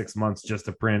 printers in 6 months just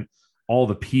to print all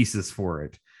the pieces for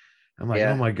it, I'm like, oh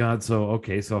Yeah. my God. So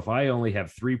okay, so if I only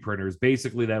have 3 printers,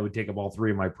 basically that would take up all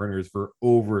 3 of my printers for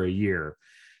over a year.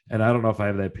 And I don't know if I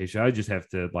have that patience. I just have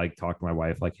to like talk to my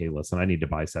wife, like, hey, listen, I need to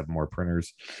buy 7 more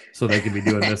printers so they can be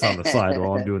doing this on the side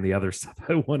while I'm doing the other stuff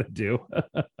I want to do.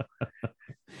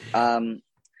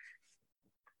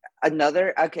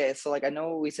 Another, okay, so like I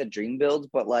know we said dream build,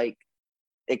 but like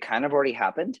it kind of already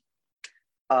happened.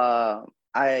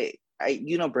 I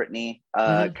you know Brittany,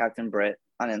 Mhm. Captain Brit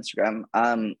on Instagram.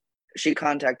 She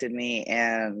contacted me,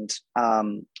 and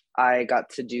I got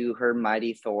to do her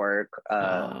Mighty Thor Oh,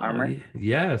 armor.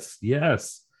 yes,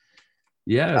 yes,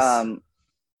 yes. Um,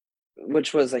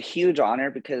 which was a huge honor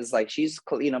because like she's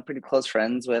pretty close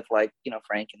friends with like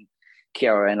Frank and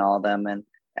Kiara and all of them, and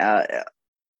uh,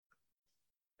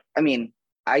 I mean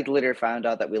I later found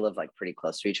out that we live like pretty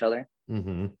close to each other,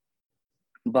 Mm-hmm.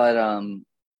 but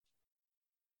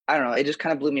I don't know, it just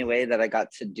kind of blew me away that I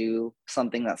got to do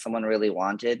something that someone really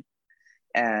wanted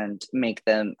and make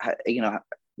them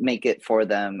make it for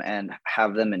them and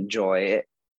have them enjoy it,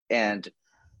 and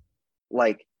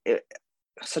like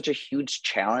such a huge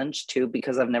challenge too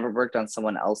because I've never worked on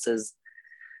someone else's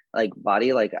like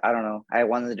body. Like I don't know, I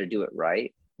wanted to do it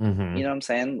right. Mm-hmm. You know what I'm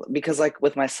saying? Because like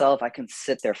with myself, I can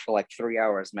sit there for like 3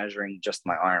 hours measuring just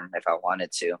my arm if I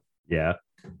wanted to. Yeah.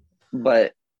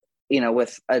 But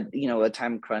with a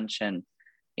time crunch and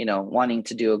wanting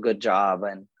to do a good job,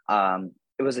 and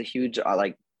it was a huge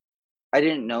like I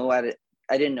didn't know at it.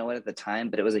 I didn't know it at the time,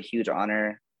 but it was a huge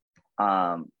honor,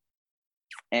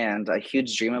 and a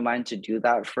huge dream of mine to do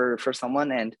that for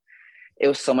someone. And it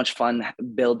was so much fun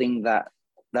building that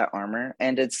armor,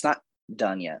 and it's not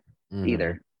done yet Mm-hmm.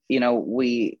 either.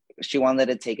 She wanted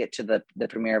to take it to the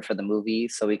premiere for the movie,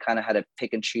 so we kind of had to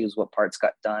pick and choose what parts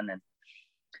got done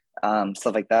and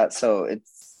stuff like that. So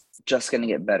it's just gonna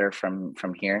get better from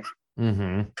here.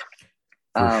 Mm-hmm.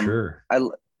 For sure. I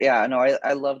yeah, no,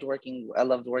 I loved working. I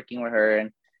loved working with her,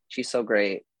 and she's so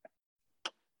great.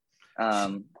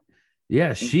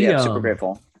 Yeah, she Yeah, super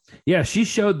grateful. yeah, she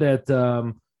showed that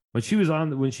when she was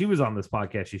on this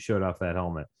podcast, she showed off that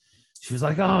helmet. She was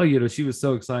like, oh, she was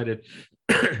so excited.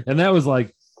 And that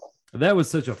was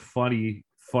such a funny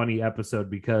episode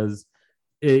because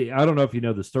I don't know if you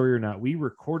know the story or not. We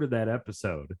recorded that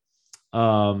episode.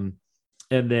 And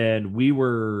then we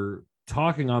were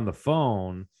talking on the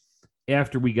phone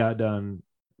after we got done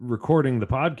recording the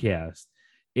podcast,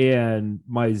 and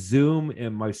my Zoom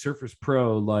and my Surface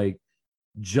Pro like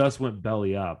just went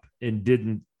belly up and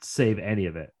didn't save any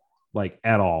of it, like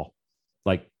at all,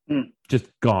 like just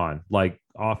gone, like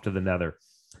off to the nether.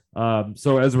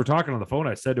 So as we're talking on the phone,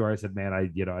 I said to her, I said, man, I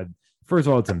first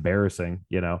of all, it's embarrassing,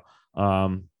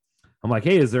 I'm like,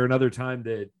 hey, is there another time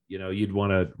that you'd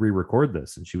want to re-record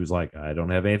this? And she was like, I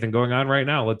don't have anything going on right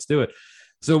now, let's do it.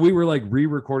 So we were like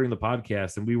re-recording the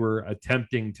podcast, and we were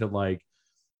attempting to like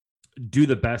do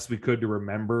the best we could to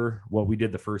remember what we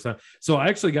did the first time. So I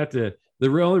actually got to, the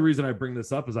only reason I bring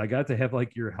this up is I got to have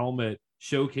like your helmet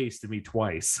showcased to me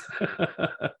twice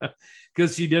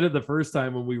because she did it the first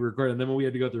time when we recorded, and then when we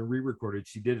had to go through and re-record it,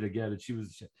 she did it again.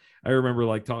 And I remember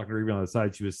like talking to her even on the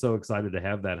side, she was so excited to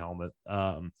have that helmet.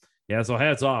 Yeah, so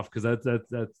hats off, because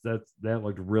that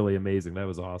looked really amazing. That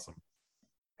was awesome.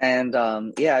 And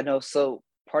yeah, no, so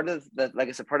part of the, like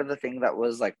I said, part of the thing that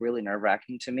was like really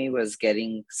nerve-wracking to me was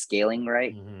getting scaling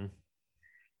right. Mm-hmm.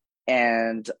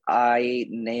 And I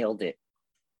nailed it.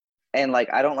 And like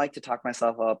I don't like to talk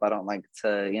myself up, I don't like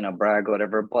to brag or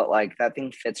whatever, but like that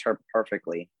thing fits her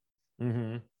perfectly.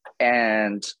 Mm-hmm.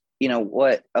 And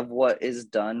what is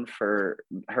done for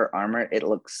her armor,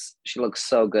 she looks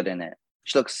so good in it.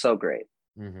 She looks so great.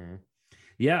 Mm-hmm.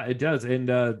 Yeah, it does.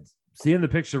 And seeing the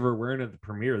picture of her wearing it at the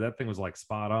premiere, that thing was like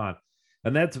spot on.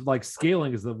 And that's like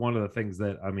scaling is one of the things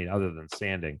that, I mean, other than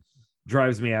sanding,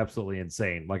 drives me absolutely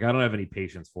insane. Like I don't have any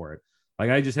patience for it. Like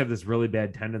I just have this really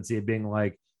bad tendency of being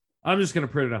like, I'm just going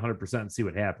to print it 100% and see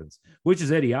what happens, which is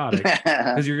idiotic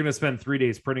because you're going to spend 3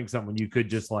 days printing something. You could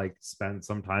just like spend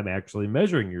some time actually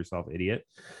measuring yourself, idiot.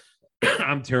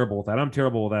 I'm terrible with that. I'm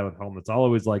terrible with that with helmets. I'll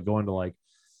always like go into like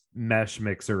mesh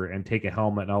mixer and take a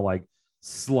helmet and I'll like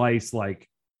slice like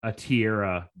a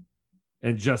tiara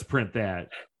and just print that.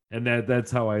 And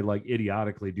that's how I like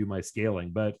idiotically do my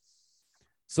scaling. But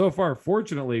so far,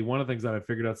 fortunately, one of the things that I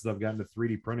figured out since I've gotten to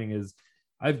 3D printing is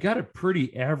I've got a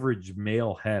pretty average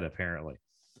male head, apparently,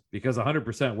 because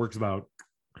 100% works about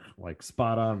like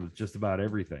spot on with just about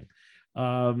everything.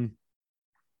 Um,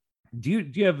 do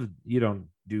you have, you don't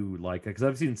do like, because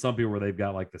I've seen some people where they've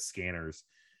got like the scanners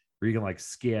where you can like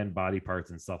scan body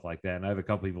parts and stuff like that. And I have a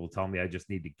couple people tell me I just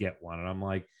need to get one. And I'm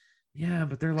like, yeah,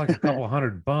 but they're like a couple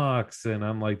 $100. And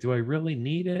I'm like, do I really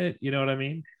need it? You know what I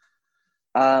mean?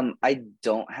 I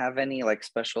don't have any like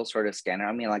special sort of scanner.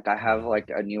 I mean, like I have like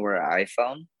a newer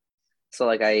iPhone. So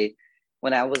like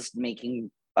when I was making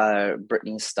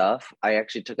Brittany's stuff, I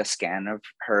actually took a scan of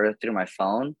her through my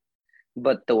phone.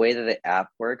 But the way that the app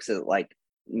works, it like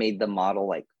made the model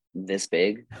like this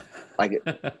big. Like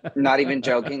not even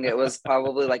joking, it was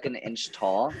probably like an inch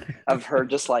tall of her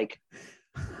just like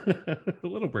a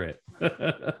little Brit.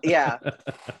 yeah.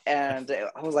 And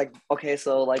I was like, okay,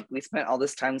 so like we spent all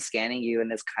this time scanning you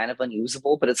and it's kind of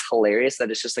unusable, but it's hilarious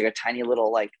that it's just like a tiny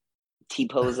little like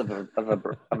T-pose of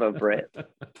a Brit.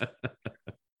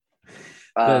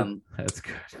 That's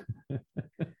good.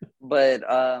 But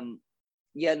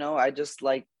yeah, no, I just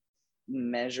like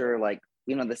measure like,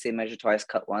 you know, they say measure twice,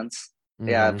 cut once.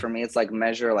 Yeah, for me it's like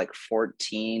measure like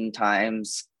 14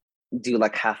 times, do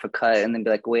like half a cut and then be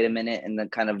like, wait a minute, and then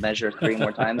kind of measure 3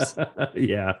 more times.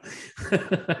 Yeah.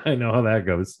 I know how that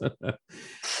goes.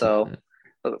 So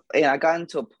yeah, I got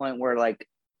into a point where like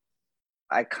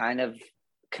I kind of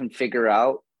can figure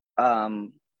out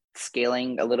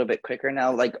scaling a little bit quicker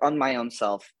now, like on my own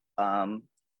self.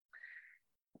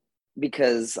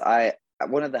 Because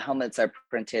one of the helmets I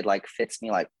printed like fits me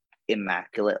like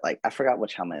immaculate. Like I forgot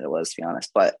which helmet it was, to be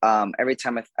honest, but every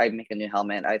time I make a new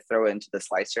helmet, I throw it into the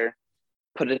slicer,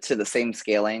 put it to the same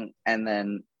scaling, and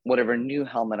then whatever new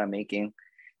helmet I'm making,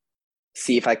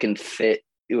 see if I can fit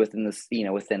within this, you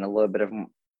know, within a little bit of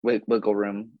wiggle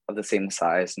room of the same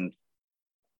size, and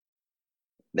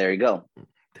there you go.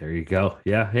 There you go.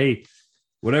 Yeah. Hey,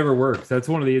 whatever works. That's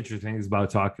one of the interesting things about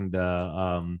talking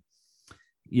to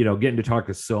getting to talk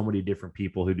to so many different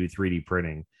people who do 3D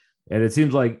printing. And it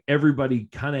seems like everybody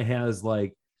kind of has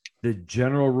like the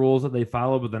general rules that they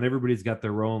follow, but then everybody's got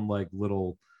their own like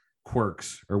little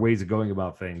quirks or ways of going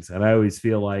about things. And I always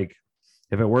feel like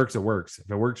if it works, it works.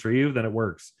 If it works for you, then it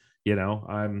works. You know,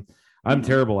 I'm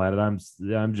terrible at it.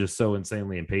 I'm just so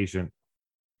insanely impatient.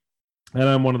 And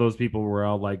I'm one of those people where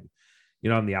I'll like,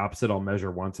 I'm the opposite. I'll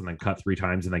measure once and then cut 3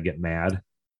 times and then get mad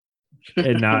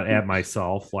and not at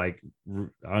myself, like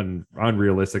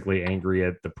unrealistically angry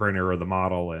at the printer or the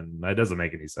model. And that doesn't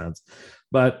make any sense,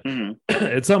 but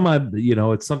it's something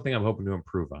it's something I'm hoping to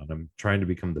improve on. I'm trying to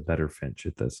become the better Finch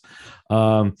at this.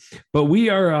 But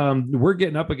we're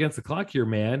getting up against the clock here,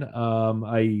 man.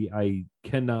 I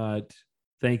cannot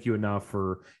thank you enough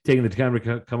for taking the time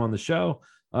to come on the show.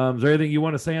 Is there anything you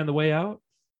want to say on the way out?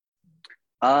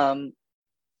 I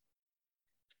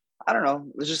don't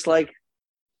know. It's just like,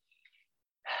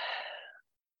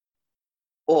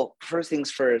 well, first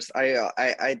things first,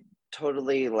 I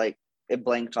totally like it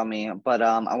blanked on me, but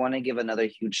I want to give another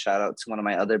huge shout out to one of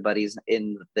my other buddies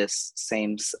in this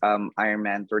same Iron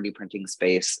Man 3D printing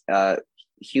space.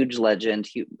 Huge legend,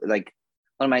 like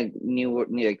one of my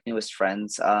newest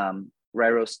friends,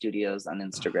 Ryro Studios on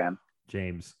Instagram.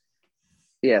 James.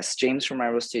 Yes, James from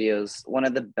Marvel Studios, one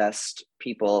of the best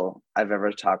people I've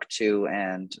ever talked to,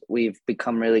 and we've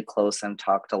become really close and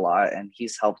talked a lot, and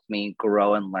he's helped me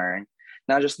grow and learn,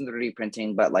 not just in 3D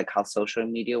printing, but like how social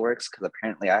media works, because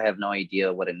apparently I have no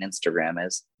idea what an Instagram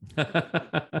is.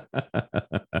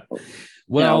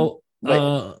 Well,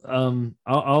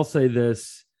 I'll say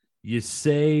this. You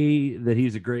say that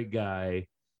he's a great guy,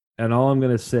 and all I'm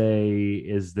going to say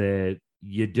is that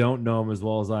you don't know him as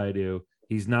well as I do.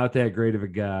 He's not that great of a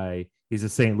guy. He's a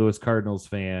St. Louis Cardinals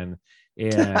fan.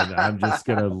 And I'm just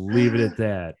going to leave it at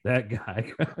that. That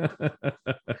guy.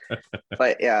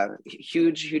 But yeah,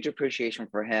 huge appreciation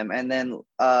for him. And then,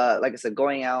 like I said,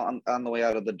 going out on the way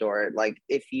out of the door, like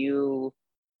if you,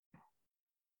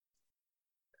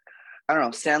 I don't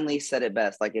know, Stan Lee said it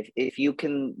best. Like if you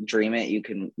can dream it, you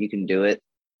can do it.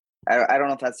 I don't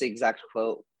know if that's the exact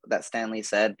quote that Stan Lee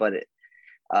said, but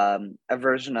a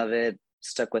version of it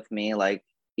stuck with me. Like,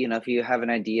 if you have an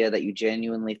idea that you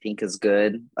genuinely think is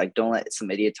good, like don't let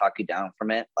some idiot talk you down from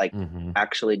it. Like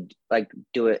actually like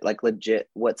do it, like legit.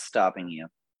 What's stopping you?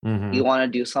 You want to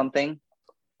do something?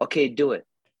 Okay, do it.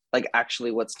 Like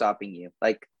actually what's stopping you?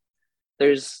 Like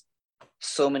there's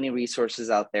so many resources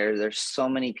out there. There's so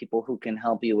many people who can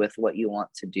help you with what you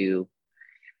want to do.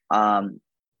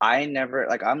 I never,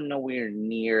 like, I'm nowhere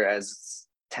near as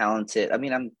talented. I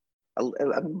mean, I'm a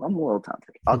little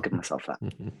talented. I'll give myself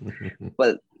that.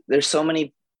 But there's so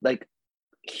many like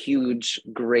huge,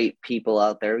 great people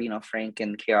out there, you know, Frank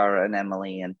and Kiara and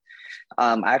Emily. And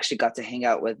I actually got to hang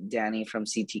out with Danny from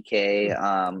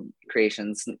CTK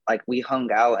Creations. Like, we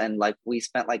hung out and like we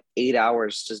spent like 8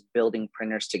 hours just building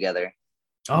printers together.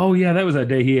 Oh yeah, that was that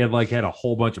day he had a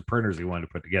whole bunch of printers he wanted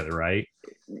to put together, right?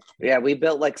 Yeah, we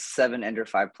built like 7 Ender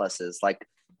 5 pluses. Like,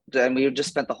 and we just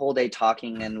spent the whole day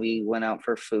talking, and we went out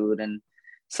for food. And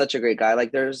such a great guy.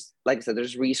 Like, there's, like I said,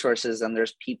 there's resources and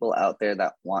there's people out there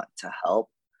that want to help.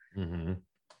 Mm-hmm.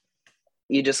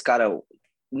 You just gotta,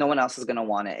 no one else is gonna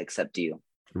want it except you.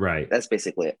 Right. That's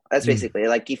basically it. That's basically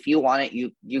like, if you want it,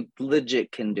 you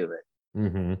legit can do it.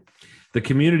 Mm-hmm. The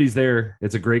community's there.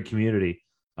 It's a great community.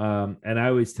 And I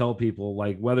always tell people,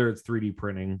 like, whether it's 3D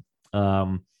printing,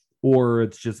 or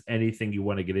it's just anything you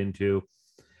want to get into,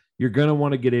 you're going to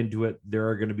want to get into it. There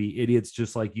are going to be idiots,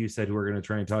 just like you said, who are going to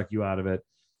try and talk you out of it.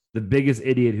 The biggest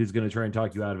idiot who's going to try and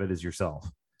talk you out of it is yourself.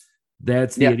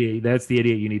 That's the idiot. That's the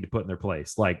idiot you need to put in their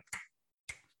place. Like,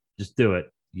 just do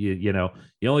it. You know,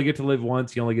 you only get to live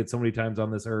once. You only get so many times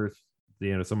on this earth,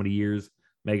 you know, so many years.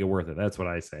 Make it worth it. That's what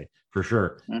I say, for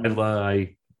sure. Mm-hmm.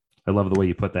 I love the way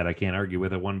you put that. I can't argue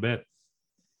with it one bit.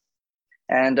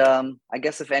 And I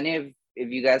guess if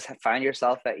you guys find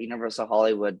yourself at Universal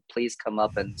Hollywood, please come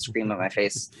up and scream at my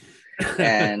face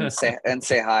and say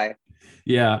hi.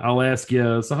 Yeah, I'll ask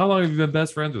you. So, how long have you been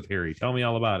best friends with Harry? Tell me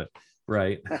all about it.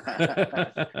 Right.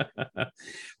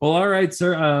 Well, all right,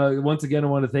 sir. Once again, I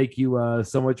want to thank you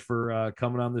so much for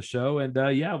coming on the show. And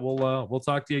yeah, we'll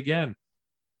talk to you again.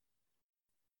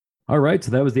 All right,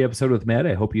 so that was the episode with Matt.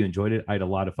 I hope you enjoyed it. I had a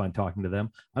lot of fun talking to them.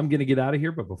 I'm going to get out of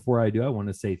here, but before I do, I want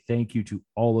to say thank you to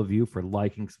all of you for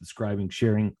liking, subscribing,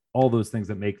 sharing, all those things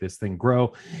that make this thing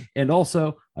grow. And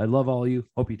also, I love all of you.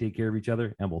 Hope you take care of each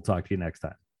other, and we'll talk to you next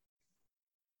time.